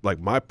 like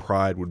my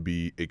pride would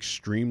be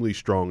extremely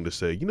strong to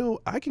say,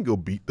 I can go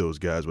beat those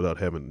guys without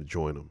having to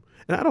join them.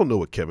 And I don't know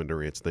what Kevin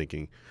Durant's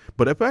thinking,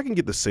 but if I can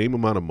get the same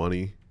amount of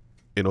money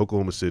in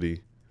Oklahoma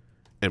City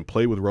and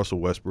play with Russell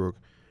Westbrook,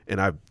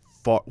 and I've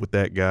fought with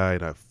that guy,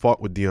 and I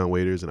fought with Deion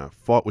Waiters, and I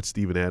fought with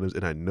Steven Adams,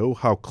 and I know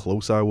how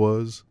close I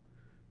was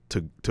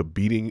to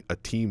beating a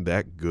team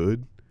that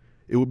good,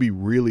 it would be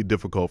really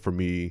difficult for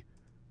me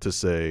to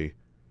say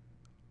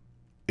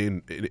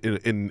in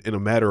a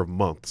matter of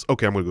months,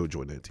 okay, I'm going to go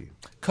join that team.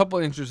 Couple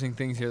interesting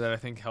things here that I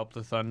think help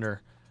the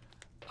Thunder.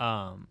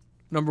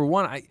 Number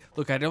one, I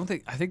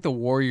think the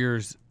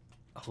Warriors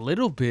a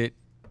little bit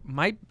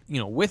might,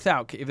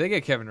 without, if they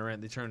get Kevin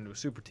Durant, they turn into a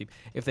super team.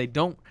 If they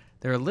don't,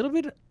 they're a little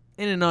bit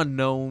in an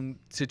unknown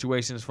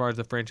situation as far as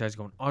the franchise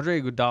going.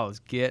 Andre Iguodala is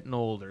getting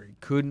older. He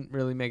couldn't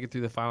really make it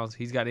through the finals.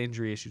 He's got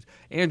injury issues.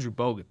 Andrew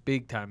Bogut,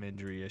 big-time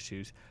injury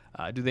issues.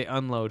 Do they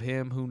unload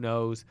him? Who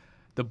knows?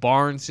 The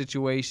Barnes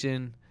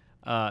situation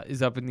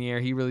is up in the air.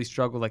 He really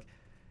struggled. Like,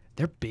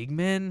 their big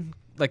men,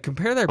 like,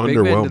 compare their big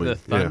men to the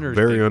Thunder's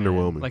very big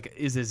underwhelming. Men. Like,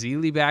 is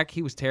Azili back?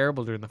 He was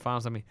terrible during the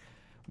finals. I mean,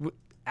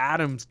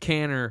 Adams,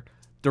 Canner,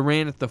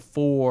 Durant at the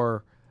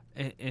 4,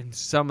 and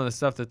some of the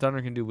stuff the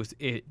Thunder can do was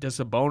it. Does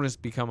Sabonis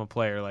become a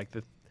player? Like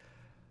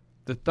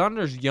the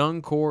Thunder's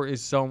young core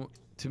is to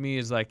me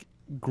is like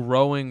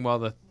growing while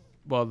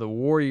the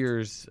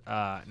Warriors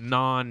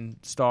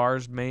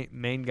non-stars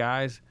main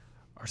guys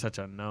are such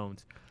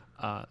unknowns.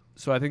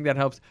 So I think that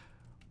helps.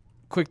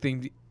 Quick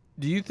thing,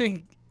 do you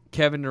think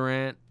Kevin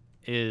Durant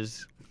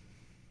is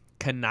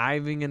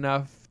conniving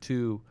enough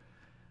to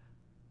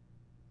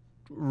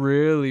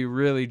really,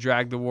 really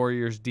drag the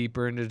Warriors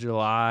deeper into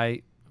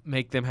July,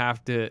 make them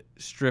have to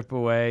strip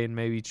away and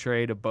maybe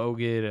trade a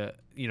Bogut,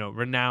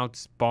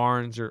 renounce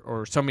Barnes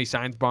or somebody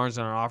signs Barnes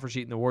on an offer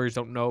sheet and the Warriors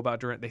don't know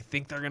about Durant. They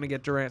think they're going to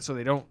get Durant, so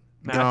they don't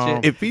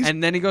match it.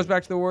 And then he goes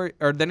back to the Warriors,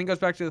 or then he goes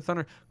back to the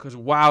Thunder because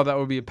wow, that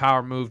would be a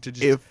power move to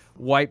just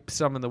wipe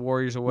some of the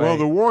Warriors away.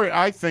 Well,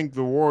 I think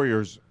the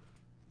Warriors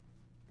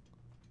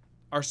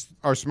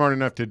are smart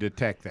enough to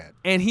detect that,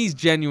 and he's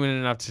genuine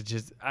enough to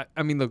just.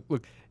 I mean,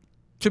 look.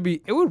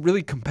 It would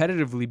really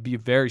competitively be a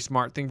very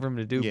smart thing for him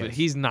to do, but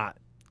he's not.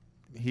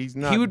 He's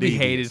not. He would devious.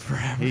 be hated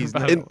forever.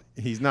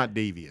 He's not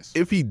devious.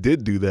 If he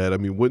did do that, I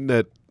mean, wouldn't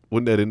that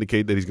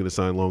indicate that he's going to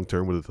sign long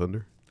term with the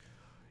Thunder?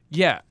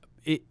 Yeah,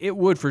 it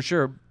would for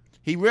sure.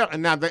 He will.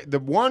 And now the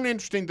one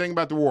interesting thing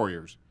about the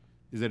Warriors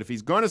is that if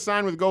he's going to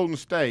sign with Golden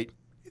State,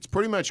 it's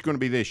pretty much going to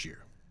be this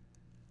year,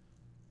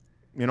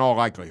 in all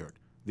likelihood.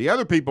 The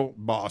other people,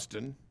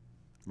 Boston,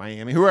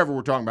 Miami, whoever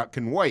we're talking about,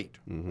 can wait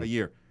a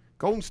year.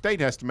 Golden State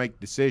has to make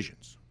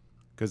decisions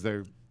because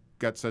they've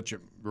got such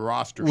a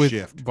roster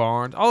shift.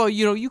 Barnes. Oh,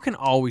 you can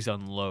always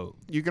unload.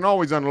 You can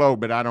always unload,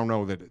 but I don't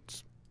know that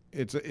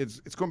it's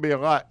going to be a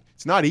lot.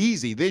 It's not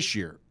easy this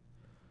year.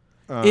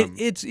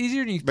 It's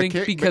easier than you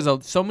think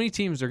because so many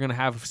teams are going to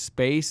have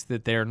space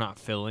that they're not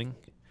filling.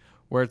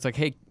 Where it's like,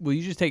 hey, will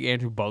you just take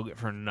Andrew Bogut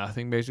for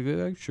nothing? Basically,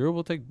 like, sure,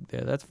 we'll take.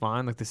 Yeah, that's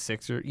fine. Like the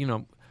Sixers,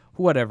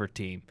 whatever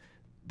team,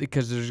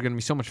 because there's going to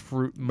be so much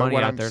money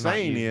out there. What I'm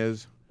saying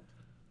is,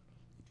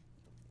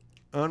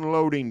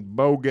 unloading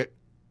Bogut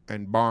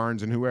and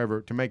Barnes and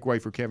whoever to make way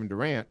for Kevin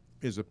Durant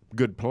is a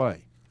good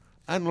play.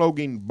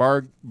 Unloading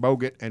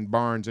Bogut and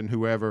Barnes and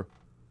whoever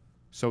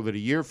so that a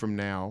year from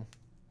now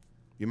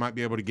you might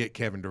be able to get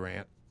Kevin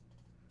Durant.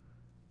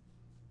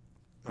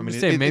 I mean,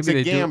 it's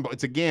a gamble.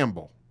 It's a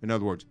gamble. In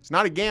other words, it's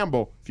not a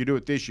gamble if you do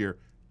it this year.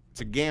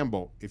 It's a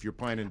gamble if you're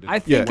planning to.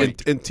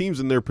 And teams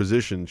in their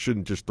position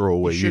shouldn't just throw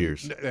away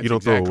years. You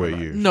don't throw away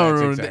years.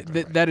 No.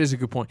 That is a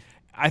good point.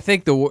 I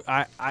think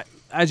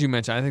as you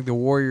mentioned, I think the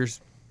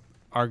Warriors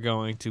are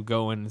going to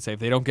go in and say if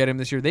they don't get him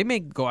this year, they may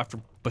go after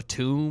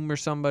Batum or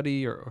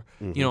somebody or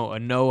a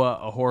Noah,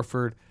 a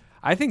Horford.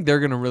 I think they're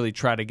going to really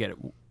try to get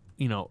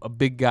a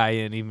big guy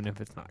in, even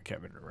if it's not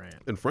Kevin Durant.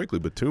 And frankly,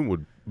 Batum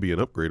would be an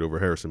upgrade over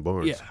Harrison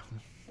Barnes. Yeah,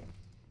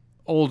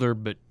 older,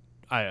 but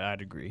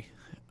I'd agree.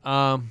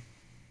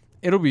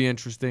 It'll be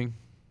interesting.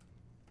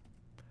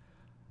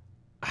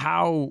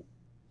 How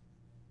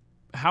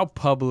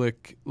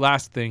public?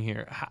 Last thing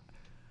here.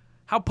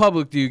 How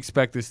public do you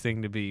expect this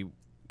thing to be?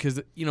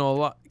 Because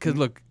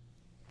look,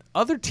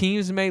 other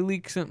teams may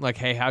leak some, like,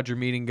 hey, how'd your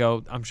meeting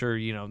go? I'm sure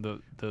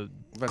the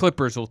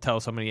Clippers will tell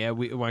somebody, yeah,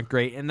 it went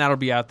great, and that'll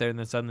be out there. And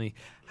then suddenly,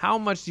 how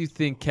much do you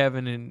think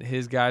Kevin and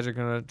his guys are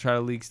going to try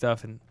to leak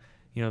stuff, and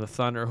the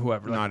Thunder or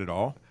whoever? Not at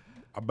all.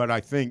 But I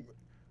think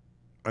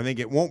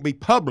it won't be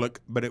public,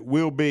 but it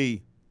will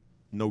be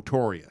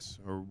notorious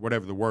or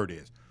whatever the word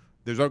is.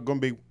 There's going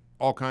to be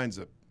all kinds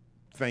of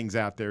things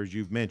out there, as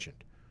you've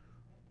mentioned.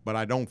 But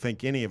I don't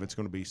think any of it's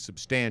going to be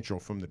substantial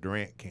from the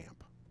Durant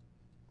camp.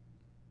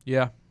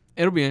 Yeah,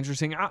 it'll be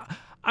interesting.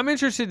 I'm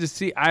interested to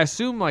see. I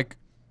assume,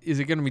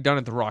 is it going to be done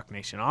at the Rock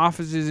Nation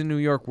offices in New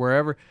York,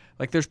 wherever?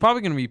 There's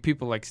probably going to be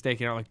people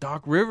staking out.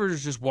 Doc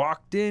Rivers just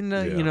walked in,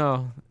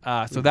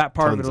 so that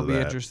part of it will be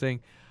interesting.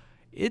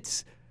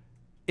 It's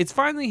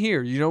finally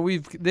here.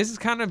 This has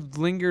kind of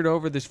lingered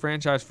over this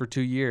franchise for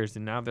 2 years,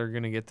 and now they're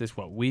going to get this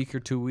week or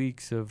 2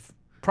 weeks of.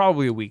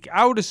 Probably a week.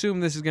 I would assume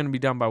this is going to be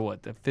done by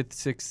the 5th,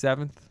 6th,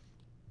 7th?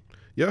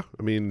 Yeah,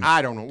 I mean...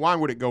 I don't know. Why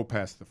would it go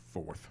past the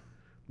 4th?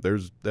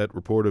 There's that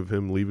report of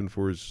him leaving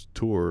for his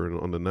tour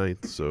on the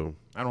 9th, so...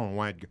 I don't know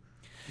why it'd go...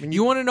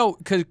 you want to know...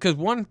 Because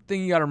one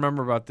thing you got to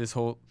remember about this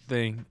whole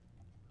thing,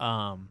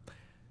 the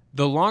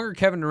longer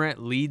Kevin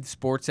Durant leads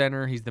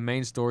SportsCenter, he's the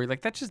main story,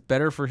 that's just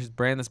better for his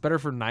brand. That's better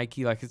for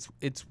Nike.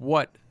 It's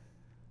what,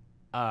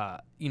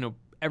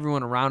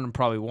 everyone around him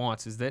probably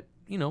wants is that,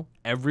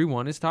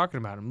 everyone is talking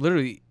about him.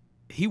 Literally,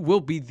 he will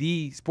be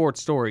the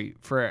sports story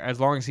for as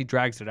long as he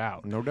drags it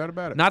out. No doubt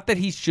about it. Not that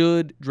he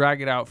should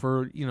drag it out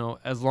for,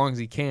 as long as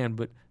he can,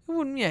 but it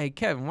wouldn't, hey,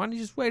 Kevin, why don't you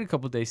just wait a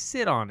couple of days,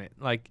 sit on it?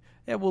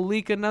 We'll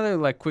leak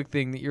another, quick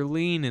thing that you're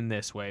leaning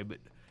this way, but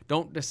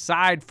don't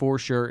decide for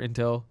sure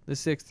until the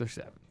 6th or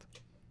 7th.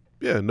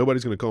 Yeah,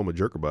 nobody's going to call him a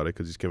jerk about it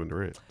because he's Kevin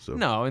Durant. So.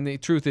 No, and the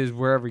truth is,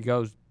 wherever he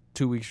goes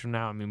 2 weeks from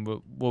now,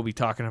 we'll be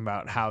talking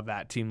about how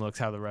that team looks,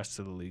 how the rest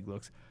of the league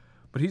looks.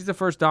 But he's the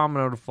first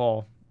domino to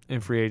fall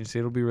in free agency.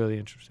 It'll be really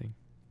interesting.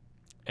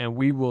 And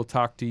we will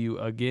talk to you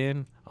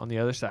again on the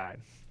other side.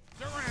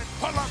 Durant,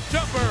 pull-up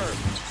jumper,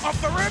 off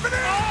the rim, and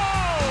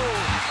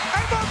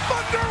and the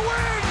Thunder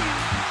win!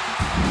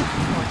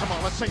 Come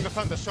on, let's sing the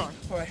Thunder song.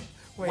 All right.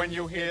 When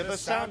you hear the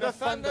sound of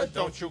thunder,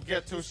 don't you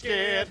get too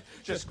scared.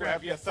 Just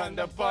grab your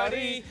thunder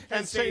buddy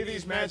and say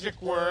these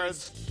magic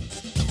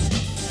words.